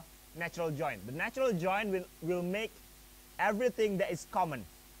definition of a natural join? The natural join will make everything that is common.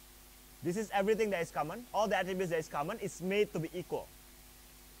 This is everything that is common. All the attributes that is common is made to be equal.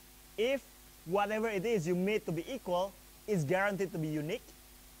 If whatever it is you made to be equal is guaranteed to be unique.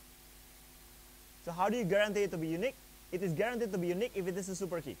 So how do you guarantee it to be unique? It is guaranteed to be unique if it is a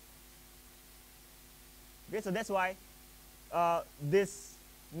super key. Okay, so that's why this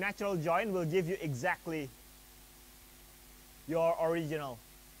natural join will give you exactly your original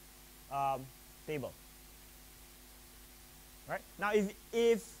table. Right? Now,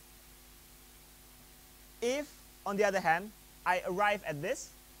 if on the other hand I arrive at this,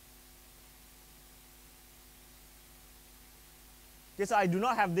 okay, so I do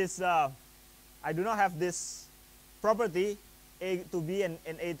not have this property A to B and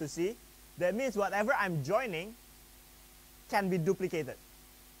A to C. That means whatever I'm joining can be duplicated,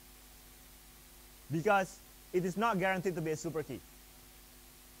 because it is not guaranteed to be a super key.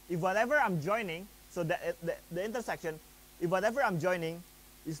 If whatever I'm joining, so the intersection, if whatever I'm joining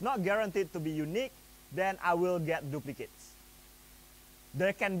is not guaranteed to be unique, then I will get duplicates.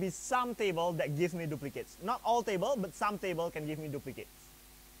 There can be some table that gives me duplicates. Not all table, but some table can give me duplicates.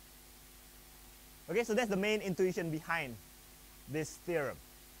 Okay, so that's the main intuition behind this theorem.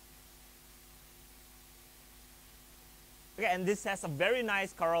 Okay, and this has a very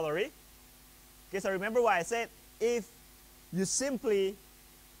nice corollary. Okay, so remember what I said, if you simply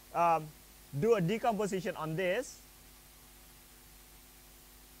do a decomposition on this,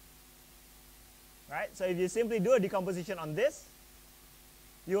 right? So if you simply do a decomposition on this,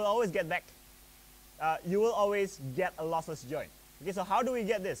 you will always get back, you will always get a lossless join. Okay, so how do we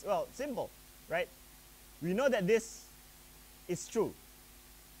get this? Well, simple, right? We know that this is true,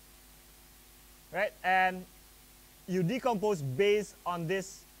 right? And you decompose based on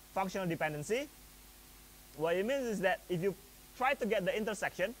this functional dependency. What it means is that if you try to get the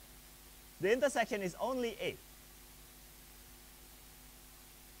intersection is only A.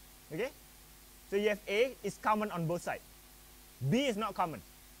 Okay? So you have A is common on both sides. B is not common.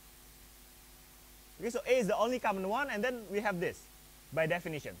 Okay, so A is the only common one, and then we have this by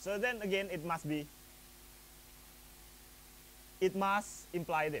definition. So then again, it must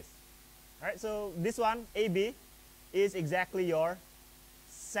imply this. All right, so this one, AB, is exactly your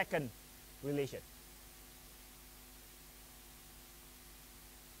second relation.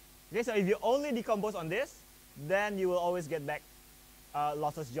 Okay, so if you only decompose on this, then you will always get back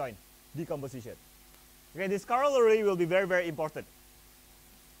lossless join decomposition. Okay, this corollary will be very, very important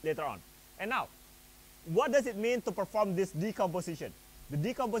later on. And now, what does it mean to perform this decomposition? The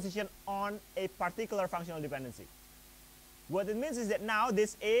decomposition on a particular functional dependency. What it means is that now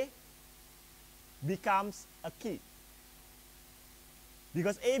this A becomes a key.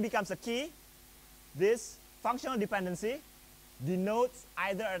 Because A becomes a key, this functional dependency denotes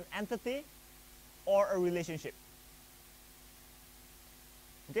either an entity or a relationship.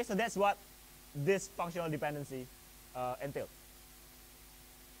 Okay, so that's what this functional dependency entails.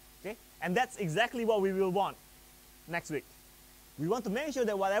 Okay, and that's exactly what we will want next week. We want to make sure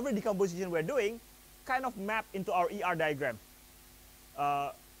that whatever decomposition we're doing kind of map into our ER diagram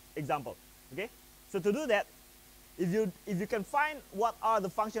example. Okay, so to do that, if you can find what are the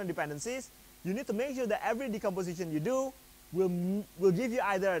functional dependencies, you need to make sure that every decomposition you do will give you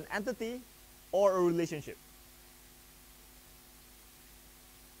either an entity or a relationship.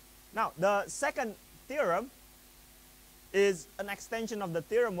 Now, the second theorem is an extension of the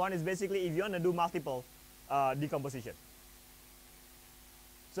theorem one. Is basically if you want to do multiple decomposition.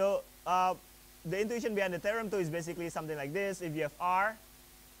 So the intuition behind the theorem 2 is basically something like this. If you have R,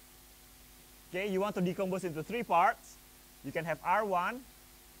 okay, you want to decompose into 3 parts. You can have R1,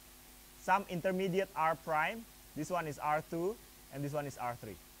 some intermediate R prime. This one is R2, and this one is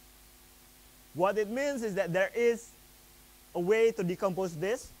R3. What it means is that there is a way to decompose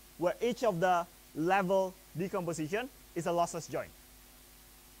this where each of the level decomposition is a lossless join.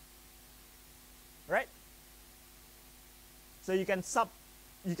 Right? So you can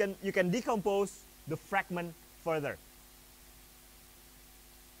decompose the fragment further.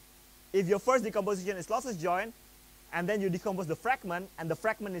 If your first decomposition is lossless join, and then you decompose the fragment, and the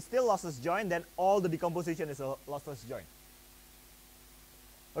fragment is still lossless join, then all the decomposition is a lossless join.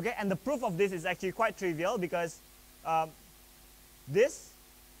 Okay, and the proof of this is actually quite trivial, because the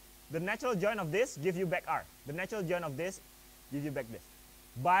natural join of this gives you back R. The natural join of this gives you back this,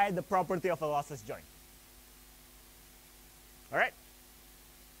 by the property of a lossless join. All right.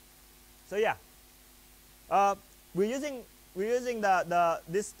 So yeah, we're using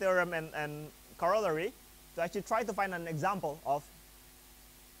this theorem and corollary to actually try to find an example of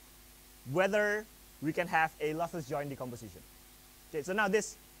whether we can have a lossless join decomposition. Okay, so now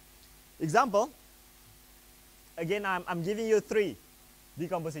this example, again, I'm giving you 3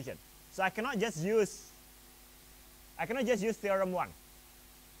 decomposition. So I cannot just use theorem 1.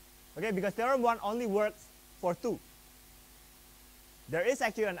 Okay, because theorem 1 only works for 2. There is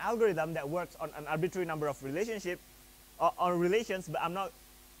actually an algorithm that works on an arbitrary number of relationship or relations, but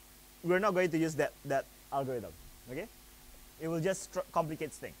we're not going to use that algorithm. Okay, it will just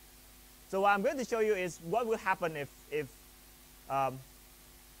complicate things. So what I'm going to show you is what will happen if I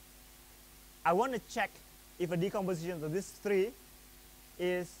want to check if a decomposition of this 3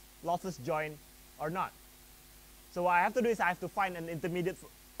 is lossless join or not. So what I have to do is I have to find an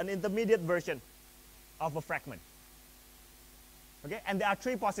intermediate version of a fragment. Okay, and there are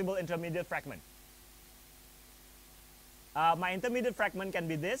 3 possible intermediate fragments. My intermediate fragment can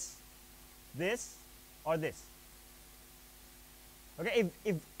be this, or this. Okay,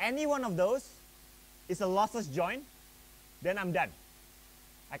 if any one of those is a lossless join, then I'm done.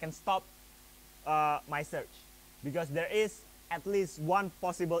 I can stop my search, because there is at least one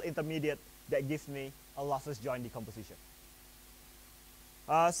possible intermediate that gives me a lossless join decomposition.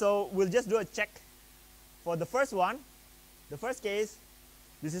 So we'll just do a check for the first one. The first case,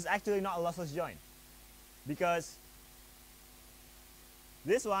 this is actually not a lossless join, because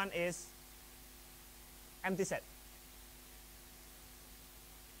this one is empty set.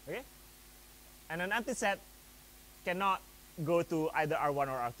 Okay, and an empty set cannot go to either R1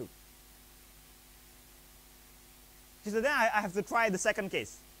 or R2. So then I have to try the second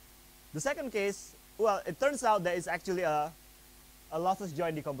case. The second case, well, it turns out that it's actually a lossless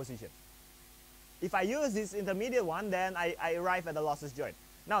join decomposition. If I use this intermediate one, then I arrive at a lossless join.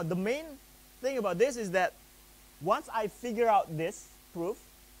 Now, the main thing about this is that once I figure out this proof,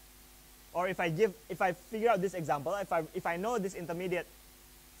 or if I figure out this example, if I know this intermediate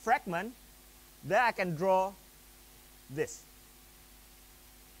fragment, then I can draw this.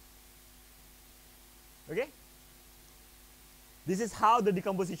 Okay? This is how the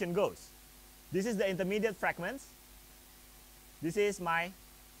decomposition goes. This is the intermediate fragments. This is my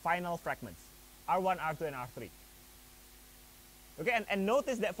final fragments, R1, R2, and R3. Okay, and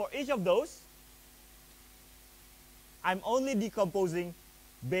notice that for each of those, I'm only decomposing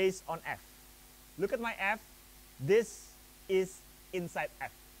based on F. Look at my F. This is inside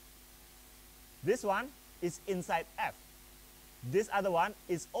F. This one is inside F. This other one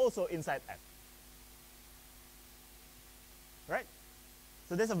is also inside F. Right?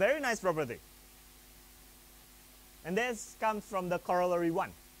 So there's a very nice property. And this comes from the corollary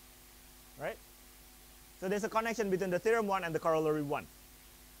 1. Right? So there's a connection between the theorem 1 and the corollary 1.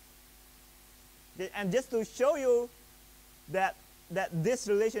 Okay, and just to show you that this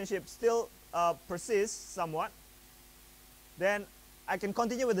relationship still persists somewhat, then I can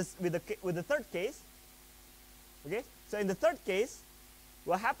continue with the third case. Okay? So in the third case,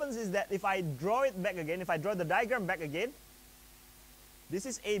 what happens is that if I draw it back again, if I draw the diagram back again, this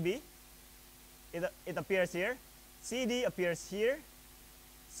is AB. It appears here. CD appears here.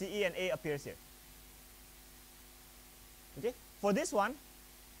 CE and A appears here. Okay? For this one,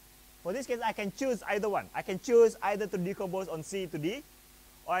 for this case, I can choose either one. I can choose either to decompose on C to D,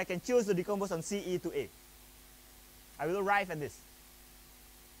 or I can choose to decompose on CE to A. I will arrive at this.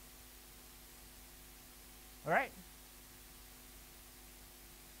 All right?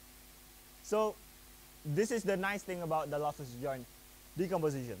 So this is the nice thing about the lossless join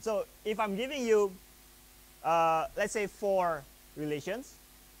decomposition. So if I'm giving you, let's say 4 relations,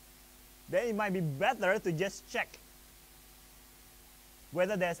 then it might be better to just check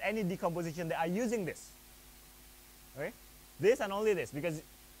whether there's any decomposition that are using this. Okay? This and only this, because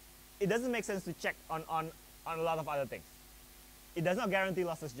it doesn't make sense to check on a lot of other things. It does not guarantee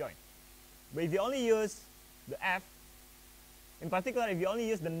lossless join. But if you only use the F, in particular if you only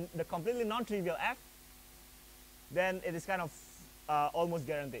use the completely non-trivial F, then it is kind of almost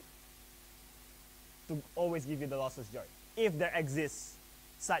guaranteed to always give you the lossless join, if there exists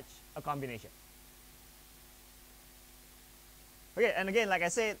such a combination. Okay, and again, like I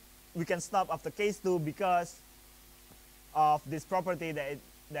said, we can stop after case 2 because of this property that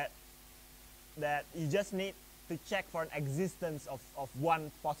you just need to check for an existence of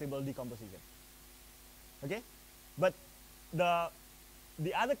one possible decomposition. Okay? But the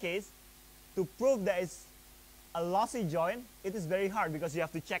other case, to prove there is a lossy join, it is very hard because you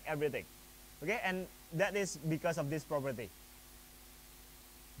have to check everything. Okay? And that is because of this property.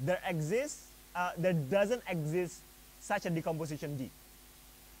 There doesn't exist such a decomposition D.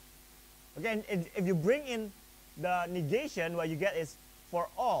 Okay, and if you bring in the negation, what you get is for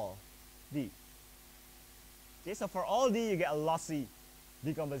all D. Okay, so for all D, you get a lossy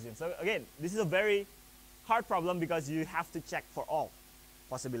decomposition. So again, this is a very hard problem because you have to check for all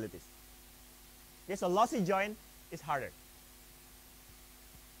possibilities. Okay, so lossy join is harder.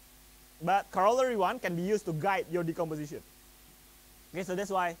 But corollary one can be used to guide your decomposition. Okay, so that's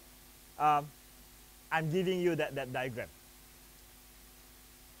why I'm giving you that diagram.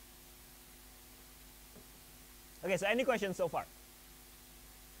 Okay, so any questions so far?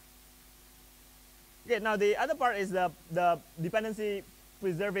 Okay, now the other part is the dependency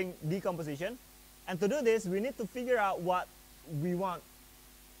preserving decomposition. And to do this, we need to figure out what we want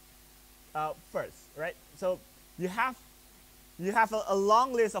first, right? So you have a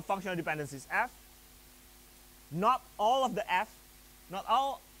long list of functional dependencies F. Not all of the F, not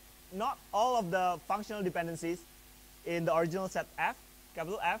all of the functional dependencies in the original set F,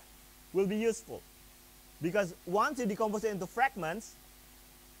 capital F, will be useful. Because once you decompose it into fragments,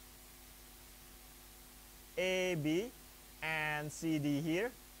 A, B, and C, D here,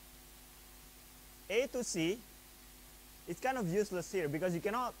 A to C, it's kind of useless here because you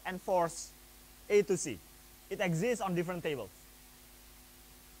cannot enforce A to C. It exists on different tables.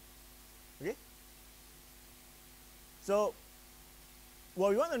 Okay? So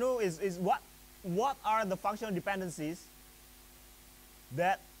what we want to know is what are the functional dependencies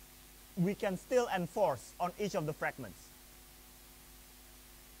that we can still enforce on each of the fragments.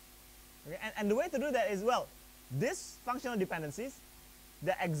 Okay? And the way to do that is, well, these functional dependencies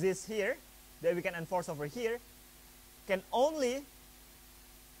that exist here, that we can enforce over here, can only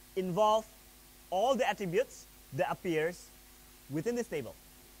involve all the attributes that appears within this table.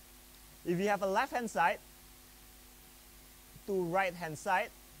 If you have a left-hand side to right-hand side,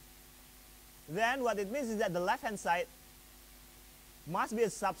 then what it means is that the left-hand side must be a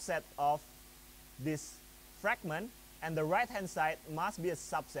subset of this fragment, and the right-hand side must be a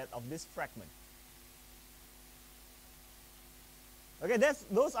subset of this fragment. Okay,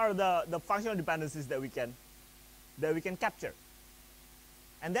 those are the functional dependencies that we can capture.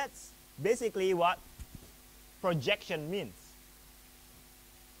 And that's basically what projection means.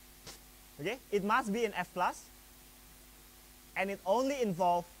 Okay, it must be in F plus, and it only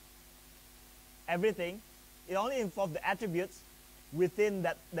involves everything. It only involves the attributes within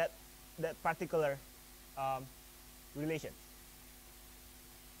that particular relation.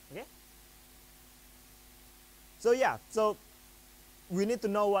 Okay. So yeah, so we need to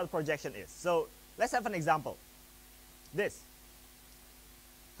know what projection is. So let's have an example. This.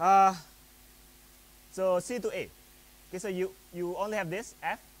 So C to A. Okay, so you only have this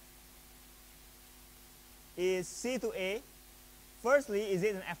F. Is C to A, firstly, is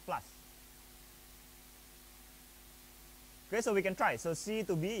it an F plus? Okay, so we can try. So C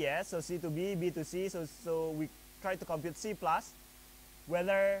to B, yes. So C to B, B to C. So we try to compute C plus,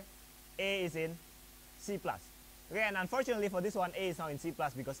 whether A is in C plus. Okay, and unfortunately for this one, A is not in C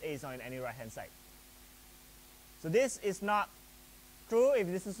plus because A is not in any right-hand side. So this is not true. If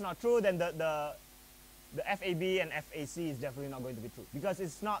this is not true, then the FAB and FAC is definitely not going to be true because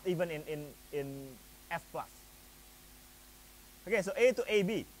it's not even in F plus. Okay, so A to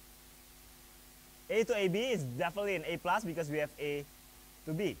AB. A to AB is definitely in A plus because we have A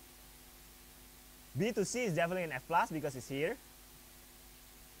to B. B to C is definitely in F plus because it's here.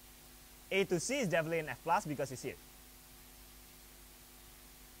 A to C is definitely in F plus because it's here.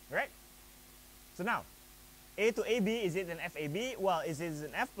 Right? So now, A to AB, is it in FAB? Well, it is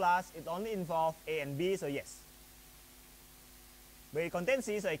in F plus. It only involves A and B, so yes. But it contains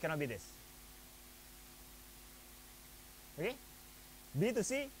C, so it cannot be this. Okay? B to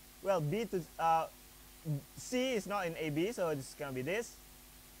C, well, B to C is not in AB, so this cannot be this.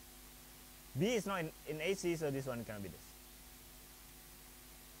 B is not in AC, so this one cannot be this.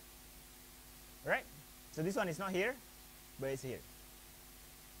 Right? So this one is not here, but it's here.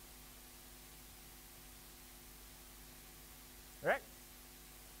 Right?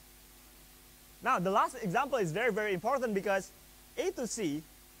 Now the last example is very, very important because A to C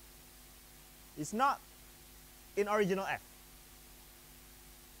is not in original F.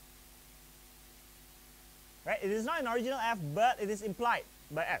 Right? It is not in original F, but it is implied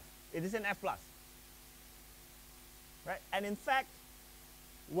by F. It is in F plus. Right? And in fact,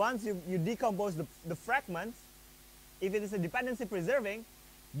 once you decompose the fragments, if it is a dependency preserving,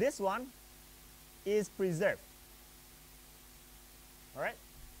 this one is preserved. All right.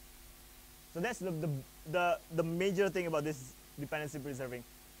 So that's the major thing about this dependency preserving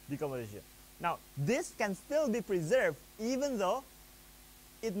decomposition. Now, this can still be preserved even though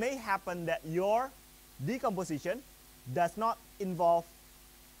it may happen that your decomposition does not involve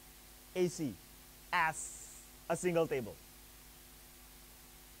AC as a single table.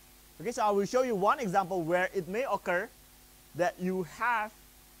 Okay, so I will show you one example where it may occur that you have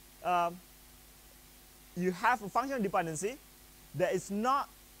a functional dependency that is not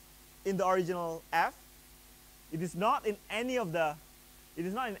in the original F. It is not in any of the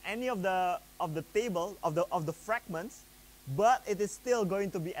table of the fragments, but it is still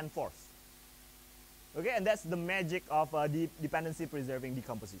going to be enforced. Okay, and that's the magic of dependency preserving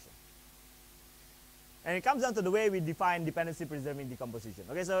decomposition. And it comes down to the way we define dependency preserving decomposition.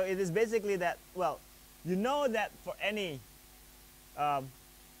 Okay, so it is basically that, well, you know that for any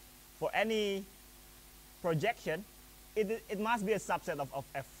projection, it must be a subset of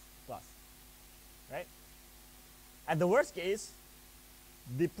F plus, right? At the worst case,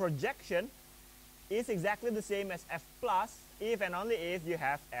 the projection is exactly the same as F plus if and only if you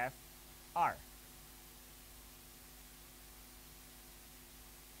have Fr. All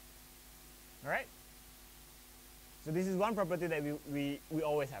right? So this is one property that we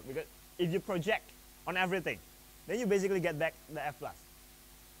always have, because if you project on everything, then you basically get back the F plus.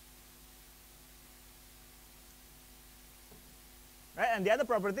 Right? And the other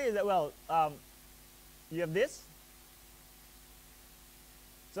property is that, well, you have this.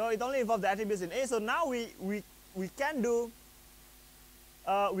 So it only involves the attributes in A. So now we can do,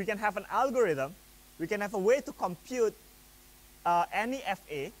 we can have an algorithm, we can have a way to compute any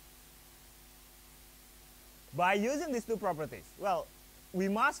FA by using these two properties. Well, we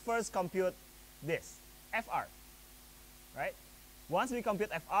must first compute this, Fr, right? Once we compute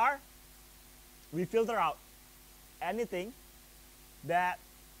Fr, we filter out anything that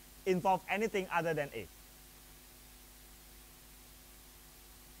involves anything other than A.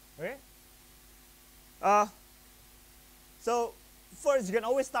 Okay? So first, you can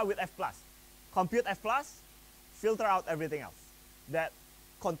always start with F plus. Compute F plus, filter out everything else that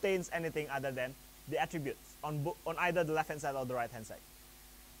contains anything other than the attributes on either the left hand side or the right hand side.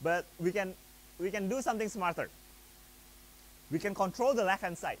 But we can do something smarter. We can control the left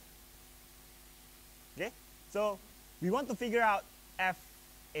hand side. Okay? So we want to figure out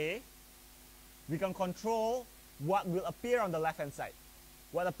Fa. We can control what will appear on the left hand side.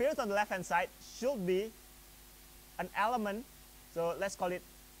 What appears on the left hand side should be an element, so let's call it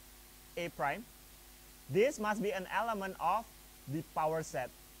A prime. This must be an element of the power set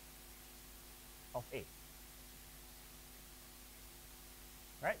of A.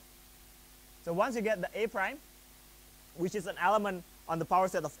 Right? So once you get the A prime, which is an element on the power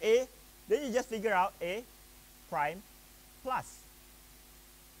set of A, then you just figure out A prime plus.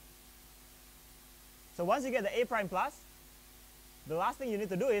 So once you get the A prime plus, the last thing you need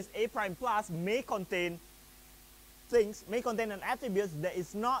to do is A prime plus may contain things, may contain an attribute that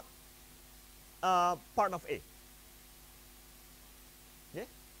is not part of A. Okay?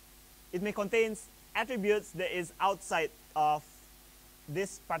 It may contain attributes that is outside of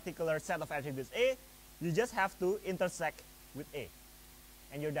this particular set of attributes A. You just have to intersect with A,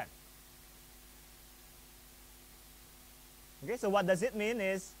 and you're done. Okay, so what does it mean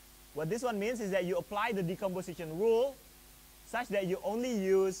is, what this one means is that you apply the decomposition rule such that you only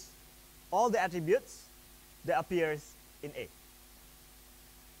use all the attributes that appears in A.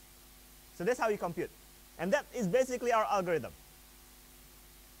 So that's how you compute. And that is basically our algorithm.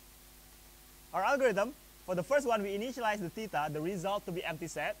 Our algorithm, for the first one, we initialize the theta, the result to be empty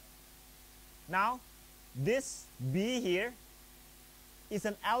set. Now, this B here is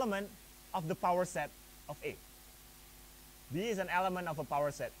an element of the power set of A. B is an element of a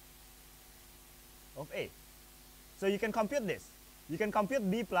power set of A. So you can compute this. You can compute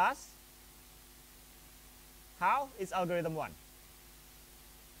B plus. How? It's algorithm 1.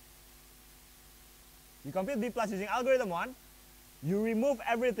 You compute B plus using algorithm 1. You remove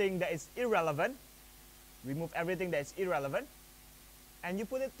everything that is irrelevant. Remove everything that is irrelevant. And you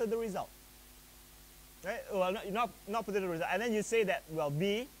put it to the result. Right? Well, not put it to the result. And then you say that, well,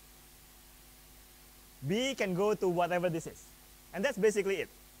 B can go to whatever this is. And that's basically it.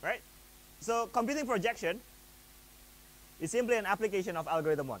 Right? So computing projection is simply an application of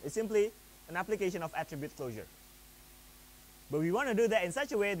algorithm 1. It's simply an application of attribute closure. But we want to do that in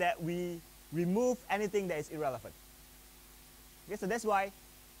such a way that we remove anything that is irrelevant. Okay, so that's why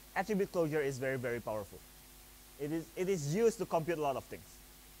attribute closure is very, very powerful. It is used to compute a lot of things.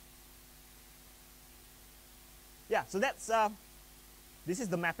 yeah, so that's this is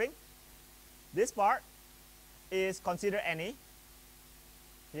the mapping. This part is consider any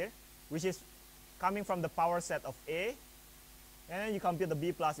here, which is coming from the power set of A, and then you compute the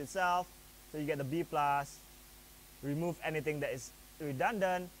B plus itself, so you get the B plus, remove anything that is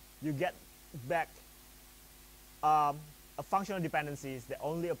redundant, you get back a functional dependencies that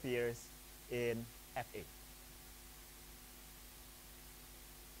only appears in FA.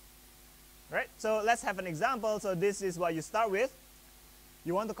 Right, so let's have an example. So this is what you start with.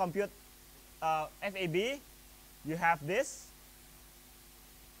 You want to compute FAB. You have this.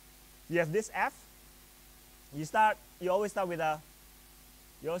 You have this F. You always start with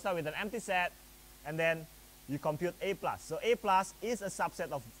an empty set, and then you compute A plus. So A plus is a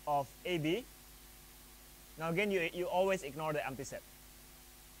subset of AB. Now again, you always ignore the empty set.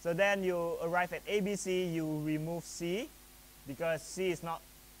 So then you arrive at ABC. You remove C because C is not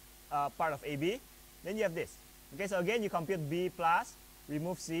part of AB. Then you have this. Okay, so again you compute B plus,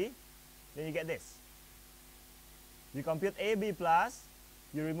 remove C, then you get this. You compute AB plus,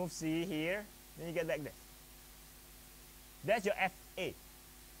 you remove C here, then you get back this. That's your FA.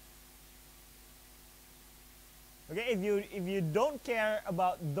 Okay, if you don't care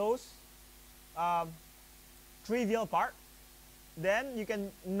about those trivial part, then you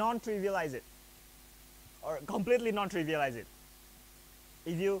can non-trivialize it or completely non-trivialize it.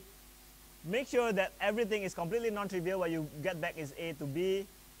 If you make sure that everything is completely non-trivial, what you get back is A to B,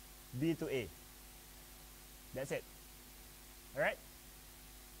 B to A. That's it. All right?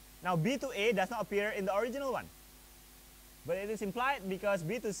 Now B to A does not appear in the original one, but it is implied because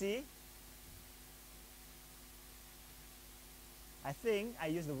B to C, I think I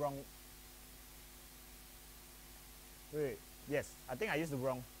used the wrong, wait, yes, I think I used the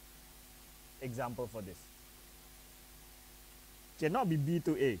wrong example for this. Cannot be B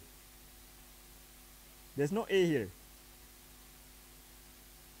to A. There's no A here.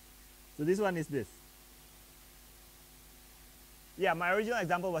 So this one is this. Yeah, my original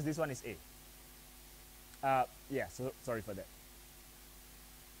example was this one is A. Yeah, so sorry for that.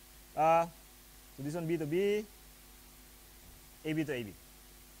 So this one B to B, AB to AB.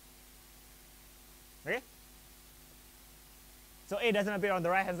 Okay? So A doesn't appear on the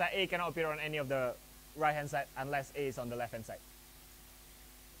right hand side. A cannot appear on any of the right hand side unless A is on the left hand side.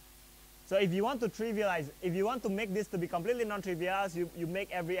 So if you want to trivialize, if you want to make this to be completely non-trivial, you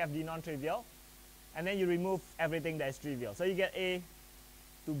make every FD non-trivial, and then you remove everything that is trivial. So you get A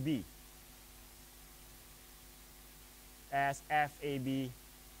to B as FAB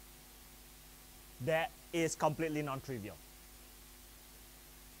that is completely non-trivial.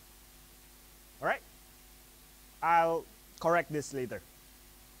 All right? I'll correct this later.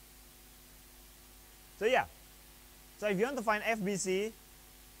 So yeah, so if you want to find FBC,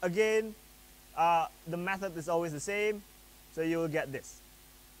 again, the method is always the same, so you will get this.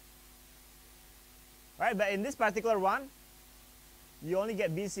 Right, but in this particular one, you only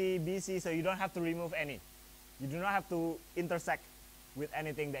get BC, BC, so you don't have to remove any. You do not have to intersect with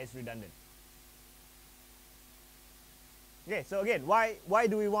anything that is redundant. Okay, so again, why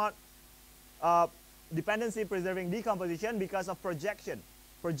do we want dependency preserving decomposition? Because of projection.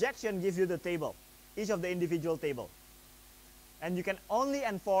 Projection gives you the table, each of the individual table. And you can only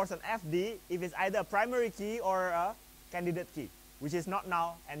enforce an FD if it's either a primary key or a candidate key, which is not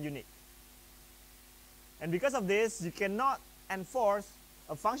null and unique. And because of this, you cannot enforce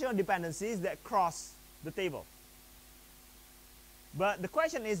a functional dependencies that cross the table. But the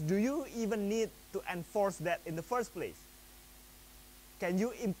question is, do you even need to enforce that in the first place? Can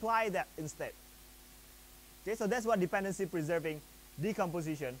you imply that instead? Okay, so that's what dependency preserving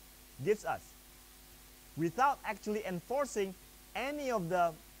decomposition gives us. Without actually enforcing any of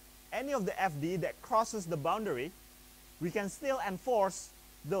the FD that crosses the boundary, we can still enforce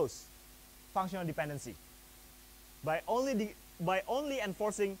those functional dependency by only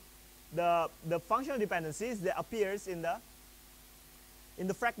enforcing the functional dependencies that appears in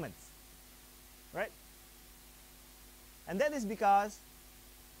the fragments, right? And that is because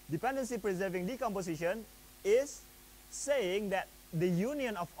dependency preserving decomposition is saying that the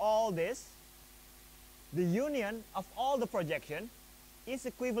union of all this, the union of all the projection is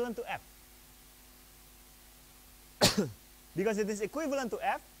equivalent to F. Because it is equivalent to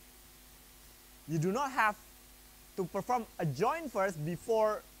F, you do not have to perform a join first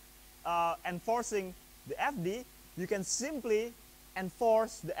before enforcing the FD. You can simply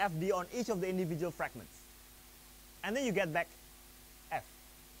enforce the FD on each of the individual fragments. And then you get back F.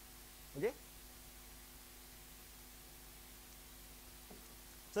 Okay?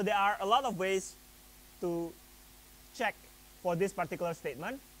 So there are a lot of ways to check for this particular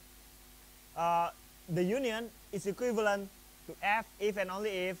statement. the union is equivalent to F if and only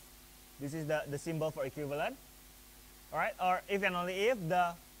if, this is the symbol for equivalent, all right, or if and only if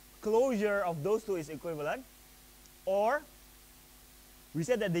the closure of those two is equivalent, or we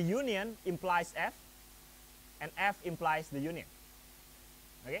said that the union implies F and F implies the union.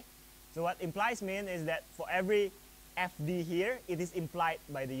 Okay, so what implies mean is that for every FD here, it is implied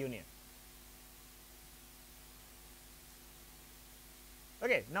by the union.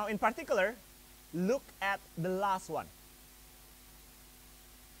 Okay, now in particular, look at the last one.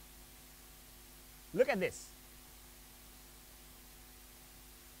 Look at this.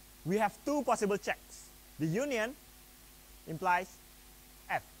 We have two possible checks. The union implies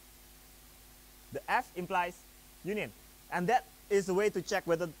F. The F implies union. And that is the way to check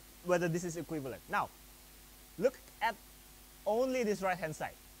whether this is equivalent. Now, look at only this right-hand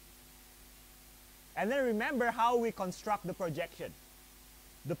side. And then remember how we construct the projection.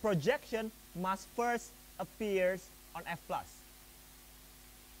 The projection must first appear on F plus.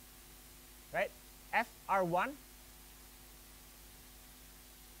 Right? FR1.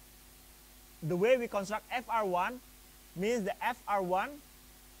 The way we construct FR1 means the FR1,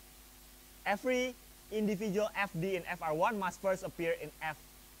 every individual FD in FR1 must first appear in F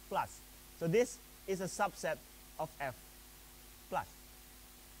plus. So this is a subset of F plus.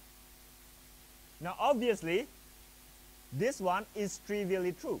 Now obviously, this one is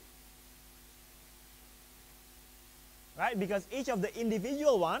trivially true. Right? Because each of the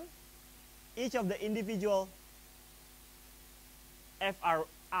individual one, each of the individual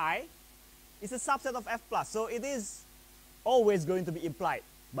FRI is a subset of F plus. So it is always going to be implied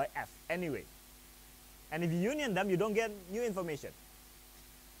by F anyway. And if you union them, you don't get new information.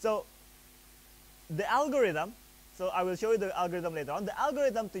 So the algorithm, so I will show you the algorithm later on. The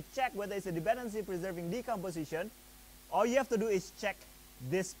algorithm to check whether it's a dependency preserving decomposition, all you have to do is check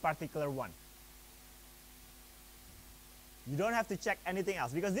this particular one. You don't have to check anything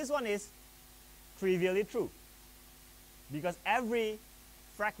else because this one is trivially true. Because every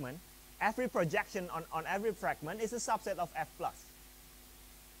fragment, every projection on every fragment is a subset of F plus.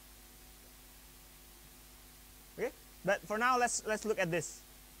 Okay? But for now, let's look at this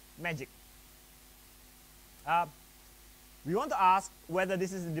magic. We want to ask whether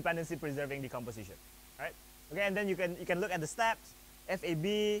this is a dependency preserving decomposition. Right? Okay, and then you can look at the steps. FAB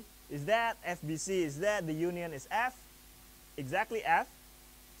is that, FBC is that, the union is F, exactly F.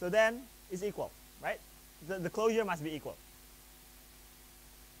 So then it's equal, right? The closure must be equal.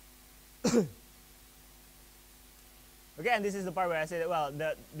 Okay, and this is the part where I say that, well,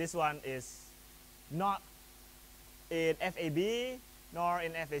 this one is not in FAB nor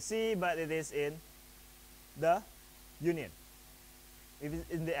in FAC, but it is in the union. If it's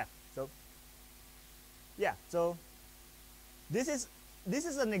in the F. So yeah, so this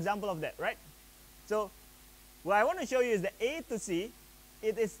is an example of that, right? So what I want to show you is that A to C,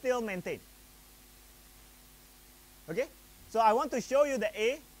 it is still maintained. Okay? So I want to show you the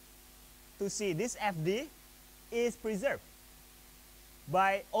A to C, this FD is preserved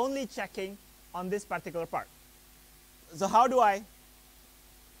by only checking on this particular part. So how do I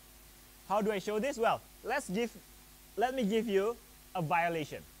show this? Well, let me give you a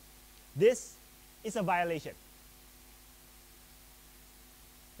violation. This is a violation.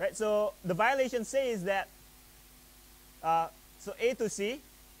 Right? So the violation says that so A to C,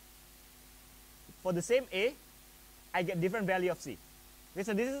 for the same A, I get different value of C. Okay,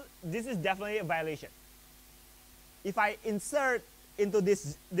 so this is definitely a violation. If I insert into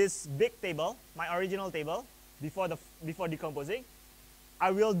this big table, my original table, before decomposing,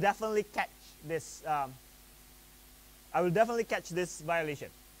 I will definitely catch this. I will definitely catch this violation.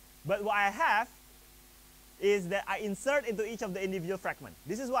 But what I have is that I insert into each of the individual fragments.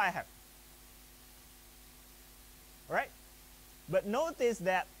 This is what I have. All right? But notice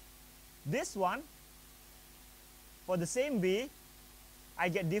that this one, for the same B, I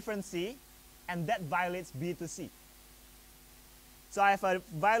get different C, and that violates B to C. So I have a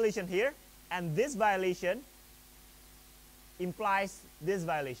violation here, and this violation implies this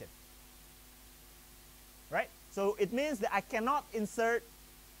violation. Right? So it means that I cannot insert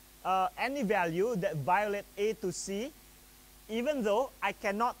any value that violate A to C, even though I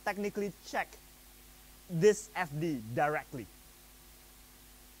cannot technically check this FD directly.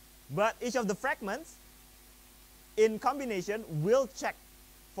 But each of the fragments in combination will check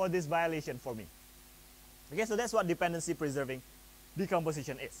for this violation for me. Okay, so that's what dependency preserving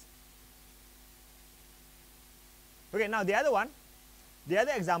decomposition is. Okay, now the other one, the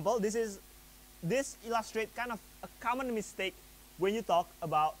other example, this illustrates kind of a common mistake when you talk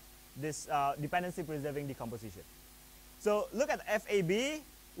about this dependency preserving decomposition. So look at FAB.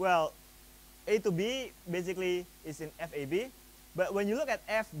 Well, A to B basically is in FAB. But when you look at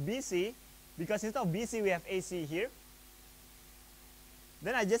FBC, because instead of BC we have AC here,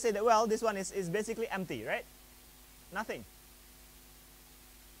 then I just say that, well, this one is basically empty, right? Nothing.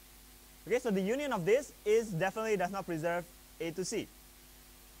 Okay, so the union of this is definitely does not preserve A to C.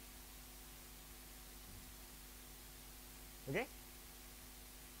 Okay?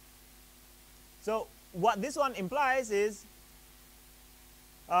 So what this one implies is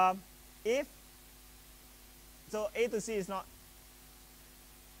if so A to C is not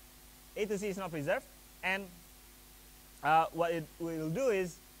preserved, and what it will do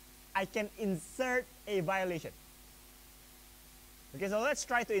is I can insert a violation. Okay, so let's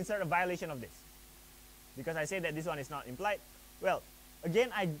try to insert a violation of this, because I say that this one is not implied. Well,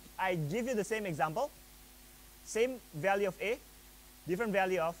 again, I give you the same example, same value of A, different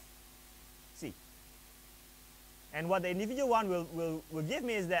value of C. And what the individual one will give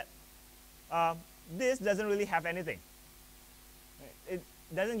me is that this doesn't really have anything. It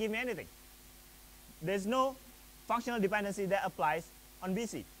doesn't give me anything. There's no functional dependency that applies on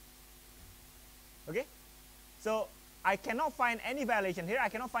BC. Okay? So I cannot find any violation here. I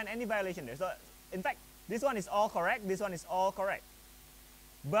cannot find any violation there. So in fact, this one is all correct. This one is all correct.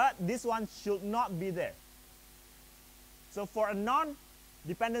 But this one should not be there. So for a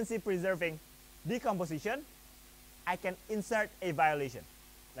non-dependency preserving decomposition, I can insert a violation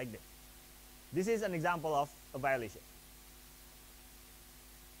like this. This is an example of a violation.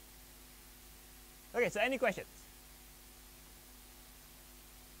 Okay, so any questions?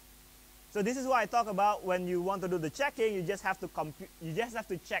 So this is what I talk about when you want to do the checking. You just have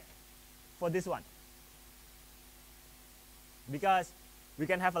to check for this one, because we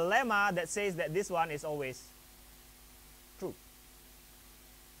can have a lemma that says that this one is always true.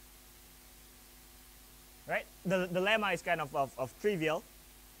 Right? The lemma is kind of trivial.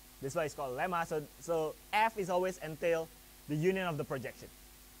 This is why it's called lemma. So F is always entail the union of the projection.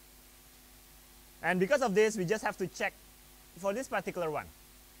 And because of this, we just have to check for this particular one.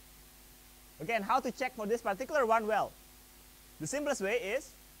 Okay, and how to check for this particular one? Well, the simplest way is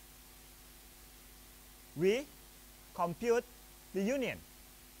we compute the union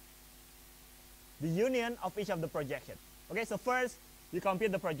of each of the projection. Okay, so first you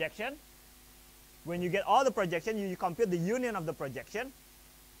compute the projection. When you get all the projection, you compute the union of the projection.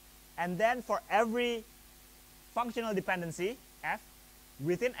 And then for every functional dependency, F,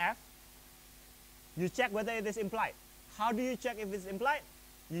 within F, you check whether it is implied. How do you check if it's implied?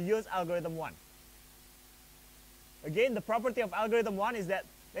 You use algorithm 1. Again, the property of algorithm 1 is that,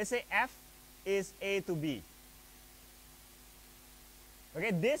 let's say F is A to B.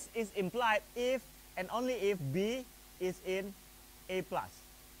 Okay, this is implied if and only if B is in A plus.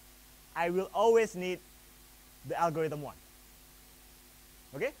 I will always need the algorithm 1.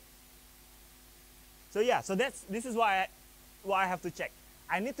 Okay? So yeah, so this is why I have to check.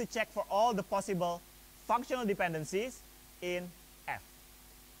 I need to check for all the possible functional dependencies in F.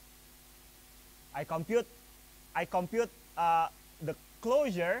 I compute the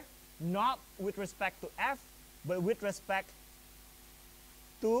closure not with respect to F, but with respect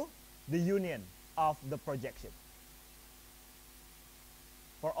to the union of the projection.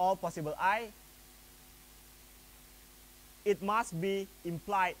 For all possible I, it must be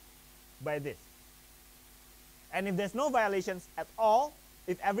implied by this. And if there's no violations at all,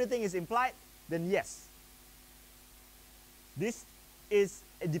 if everything is implied, then yes, this is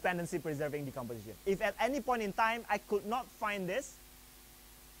a dependency preserving decomposition. If at any point in time I could not find this,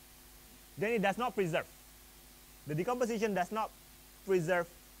 then it does not preserve. The decomposition does not preserve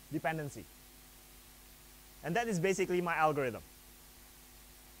dependency. And that is basically my algorithm.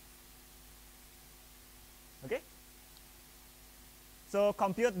 Okay? So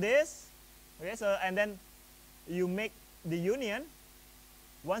compute this. Okay, so and then you make the union.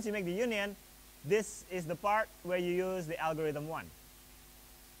 Once you make the union, this is the part where you use the algorithm 1.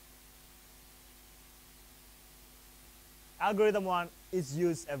 Algorithm 1 is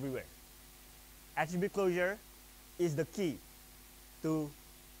used everywhere. Attribute closure is the key to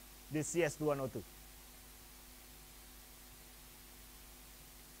this CS2102.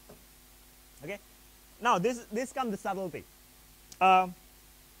 Okay? Now this comes the subtlety.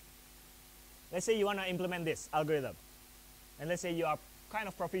 Let's say you want to implement this algorithm, and let's say you are kind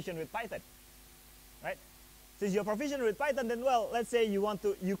of proficient with Python, right? Since you're proficient with Python, then well, let's say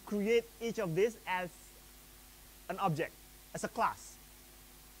you create each of these as an object, as a class.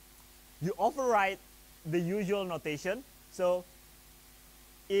 You override the usual notation. So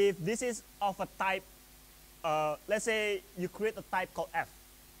if this is of a type, let's say you create a type called F,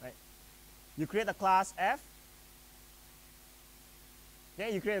 right? You create a class F.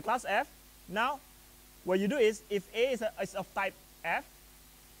 Okay, you create a class F, Now, what you do is, if A is of type F,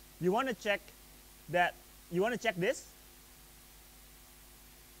 you want to check that, you want to check this.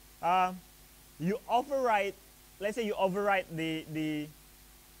 You overwrite, let's say you overwrite the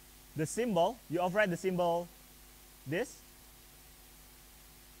symbol, you overwrite the symbol this.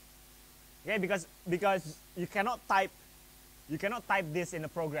 Okay, because you cannot type this in a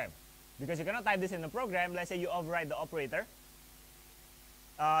program. Because you cannot type this in a program, let's say you overwrite the operator.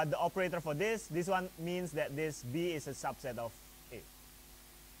 The operator for this one means that this B is a subset of A.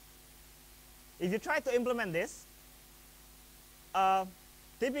 If you try to implement this,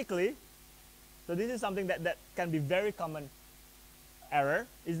 typically, so this is something that can be very common error,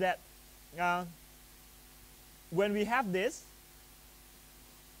 is that when we have this,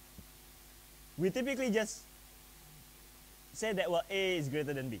 we typically just say that, well, A is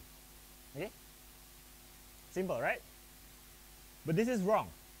greater than B. Okay? Simple, right? But this is wrong.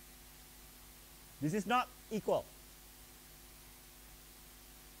 This is not equal.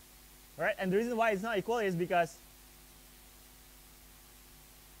 All right? And the reason why it's not equal is because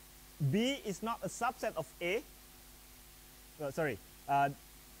B is not a subset of A.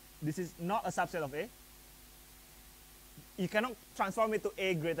 This is not a subset of A. You cannot transform it to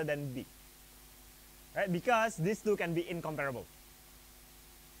A greater than B. Right? Because these two can be incomparable.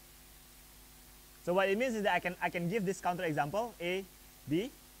 So what it means is that I can give this counterexample. A,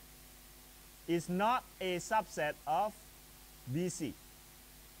 B is not a subset of BC.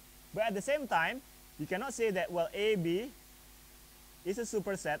 But at the same time, you cannot say that, well, AB is a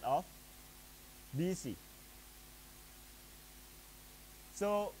superset of BC.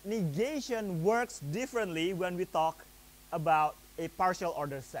 So negation works differently when we talk about a partial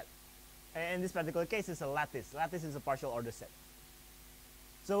order set. And in this particular case, it's a lattice. Lattice is a partial order set.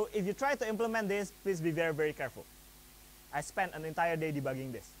 So if you try to implement this, please be very, very careful. I spent an entire day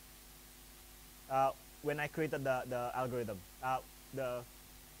debugging this when I created the algorithm.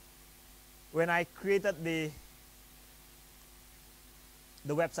 When I created the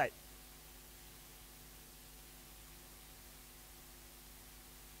website.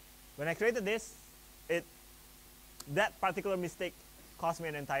 When I created this, that particular mistake cost me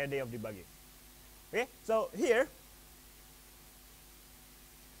an entire day of debugging. Okay, so here,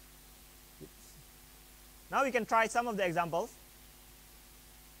 now we can try some of the examples.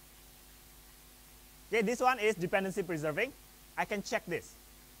 Okay, this one is dependency preserving. I can check this.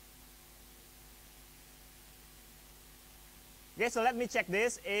 Okay, so let me check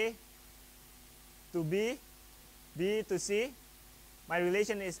this. A to B, B to C. My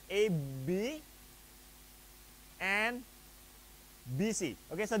relation is AB and BC.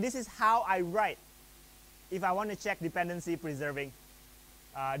 Okay, so this is how I write if I want to check dependency preserving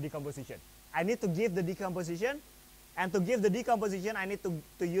decomposition. I need to give the decomposition, and to give the decomposition, I need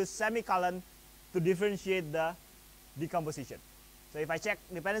to use semicolon to differentiate the decomposition. So if I check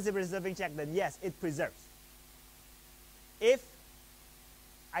dependency preserving check, then yes, it preserves. If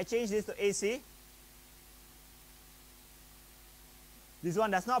I change this to AC, this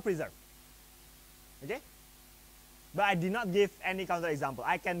one does not preserve. Okay? But I did not give any counterexample.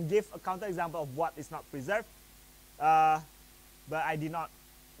 I can give a counterexample of what is not preserved, but I did not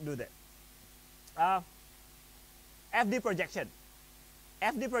do that. FD projection.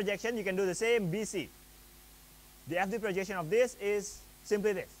 FD projection, you can do the same BC. The FD projection of this is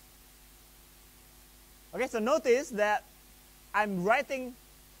simply this. Okay, so notice that I'm writing,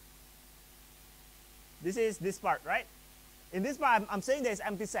 this is this part, right? In this part, I'm saying there is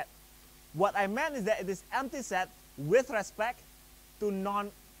empty set. What I meant is that it is empty set with respect to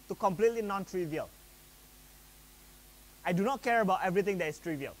completely non-trivial. I do not care about everything that is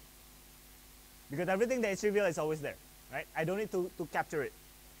trivial, because everything that is trivial is always there, right? I don't need to capture it.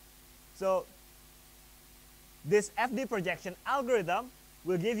 So this FD projection algorithm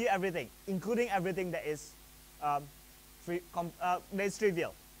will give you everything, including everything that is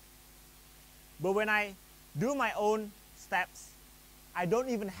trivial. But when I do my own steps, I don't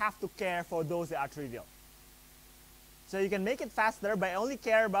even have to care for those that are trivial. So you can make it faster by only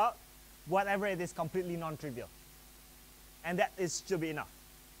care about whatever it is completely non-trivial. And that should be enough.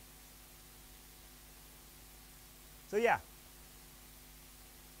 So yeah,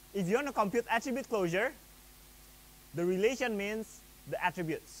 if you want to compute attribute closure, the relation means the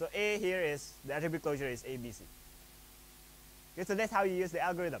attributes. So A here is, the attribute closure is ABC. Okay, so that's how you use the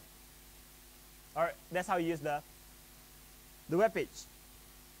algorithm. Or that's how you use the web page.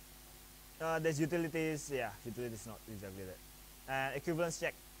 There's utilities, yeah, utilities not exactly that. And equivalence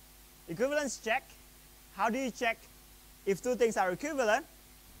check. Equivalence check, how do you check if two things are equivalent?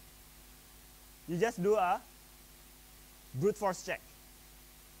 You just do a brute force check.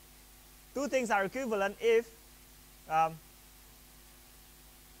 two things are equivalent if um,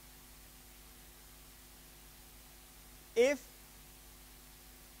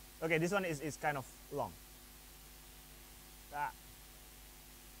 okay, this one is kind of long.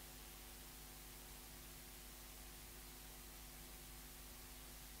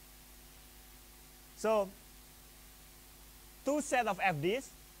 So two set of FDs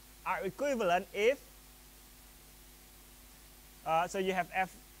are equivalent if so you have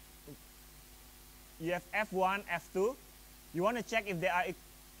F1, F2. You want to check if they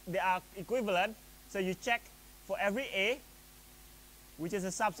are equivalent. So you check for every A, which is a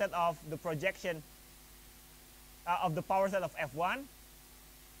subset of the projection of the power set of F1.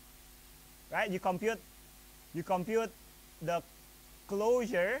 Right? You compute the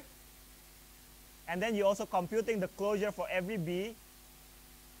closure, and then you also computing the closure for every B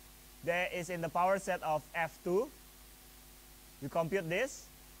that is in the power set of F2. You compute this,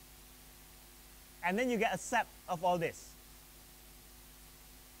 and then you get a set of all this.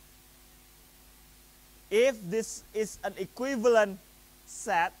 If this is an equivalent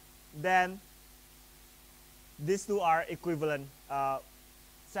set, then these two are equivalent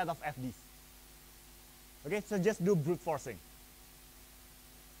set of FDs. Okay, so just do brute forcing.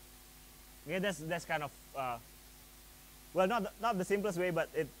 Okay, that's kind of well, not the simplest way, but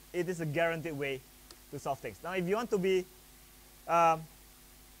it is a guaranteed way to solve things. Now, if you want to be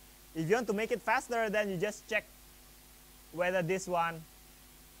if you want to make it faster, then you just check whether this one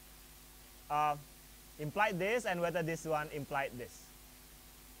implied this and whether this one implied this.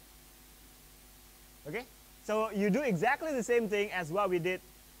 Okay, so you do exactly the same thing as what we did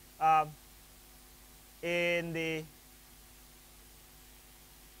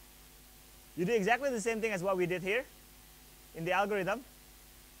you do exactly the same thing as what we did here in the algorithm.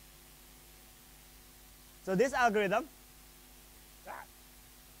 So this algorithm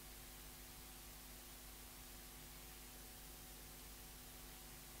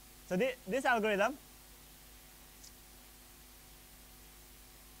this algorithm,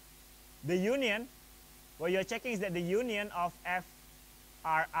 the union, what you're checking is that the union of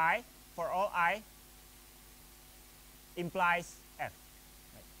Fri for all I implies F.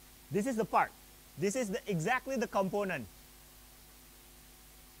 Right. This is the part. This is exactly the component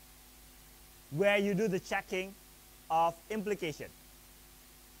where you do the checking of implication.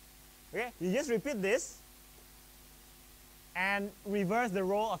 Okay, you just repeat this and reverse the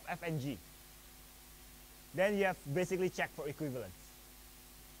role of F and G. Then you have basically checked for equivalence.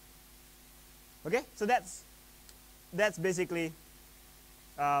 Okay, so that's basically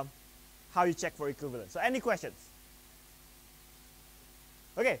how you check for equivalence. So any questions?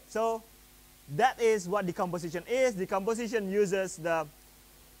 Okay, so that is what decomposition is. Decomposition uses the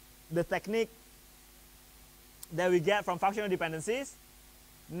technique that we get from functional dependencies.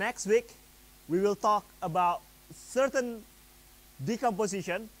 Next week, we will talk about certain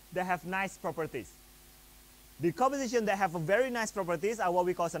decomposition that have nice properties. Decomposition that have a very nice properties are what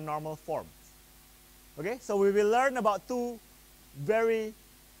we call the normal forms. Okay, so we will learn about two very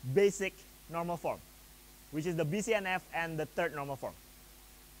basic normal forms, which is the BCNF and the third normal form.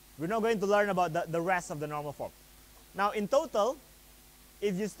 We're not going to learn about the rest of the normal form. Now, in total,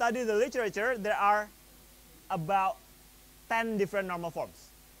 if you study the literature, there are about 10 different normal forms.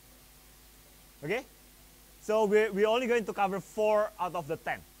 Okay? So we're only going to cover 4 out of the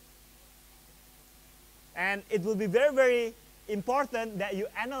 10. And it will be very, very important that you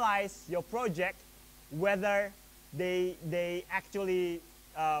analyze your project whether they actually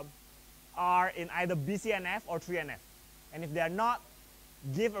are in either BCNF or 3NF. And if they are not,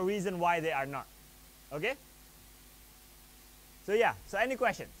 give a reason why they are not. Okay? So yeah, so any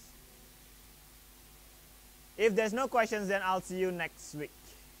questions? If there's no questions, then I'll see you next week.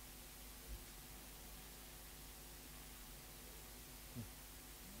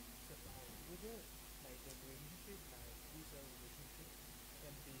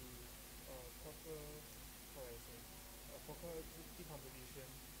 Decomposition,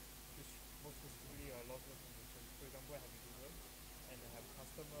 which most specifically are lossless conditions. For example, I have a user and I have a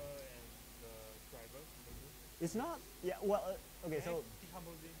customer and the driver. It's not, yeah, well, okay, so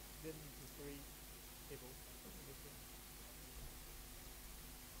decomposing them into 3 tables.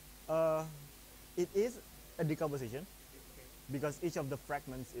 it is a decomposition Okay. because each of the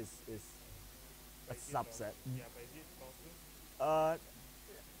fragments is a subset. Yeah, but is it lossless?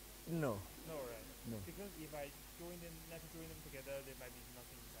 No. No, right? No. Because if I join them together, there might be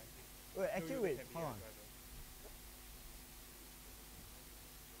nothing inside it. Wait, actually, wait, hold on.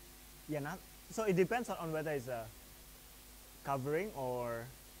 Yeah, not. So it depends on whether it's a covering or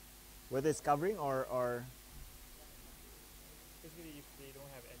whether it's covering or Basically, if they don't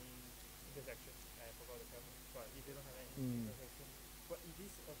have any intersection. But it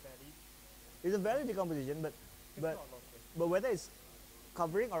is a valid. It's a valid decomposition, but It's But- not lossless. but whether it's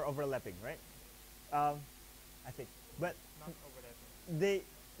covering or overlapping, right? I think. But Non-overlapping. they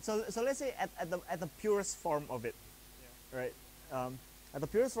so let's say at the purest form of it, Yeah. right? At the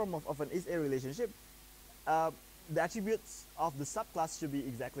purest form of an is a relationship, the attributes of the subclass should be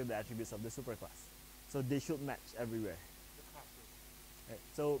exactly the attributes of the superclass. So they should match everywhere. The classes. Right?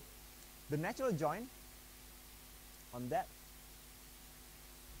 So the natural join on that,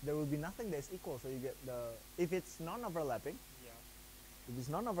 there will be nothing that is equal. So you get the, if it's non-overlapping, Yeah. if it's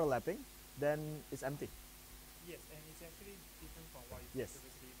non-overlapping, then it's empty. Yes, and it's actually different from what you Yes. said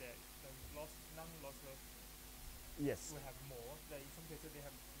previously that the non-lossless Yes. will have more. Like in some cases they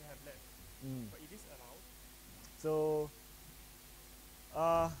have less, Mm. but it is allowed. So,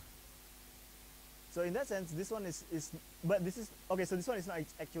 so in that sense, this one is but this is okay. So this one is not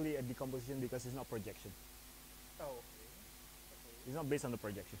actually a decomposition because it's not projection. Oh, okay. Okay. It's not based on the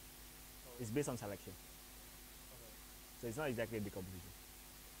projection. Oh, It's based on selection. okay. So it's not exactly a decomposition.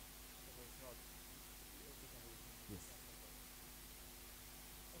 Okay, it's not. It's decomposition. Yes.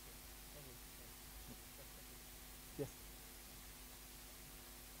 Okay. Thank you. Thank you. Yes.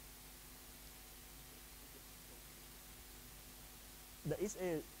 The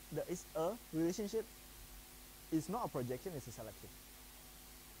is a relationship is not a projection, it's a selection.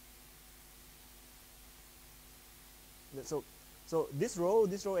 So this row,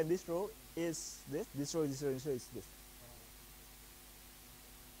 and this row is this row, this row, this row is this.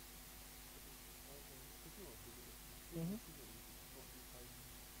 Mhm.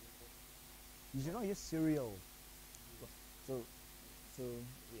 You should not use serial. So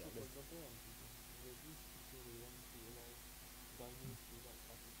yeah. For that's- example, I'm thinking, there's this feature they want to allow diners without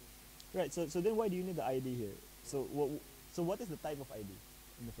participants. Right. So then why do you need the ID here? So what is the type of ID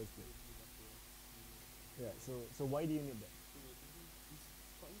in the first place? Yeah. So why do you need that? So we're thinking it's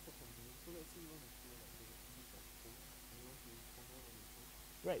partly for convenience. So let's say you want to show like the list of phones and you want to comment on the phone.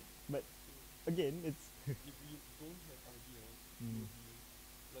 Right. But So again, it's if you don't have ID, right, Mm. you'll be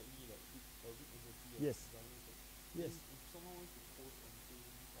likely like a weak entity of Yes. diners. Right? yes. Then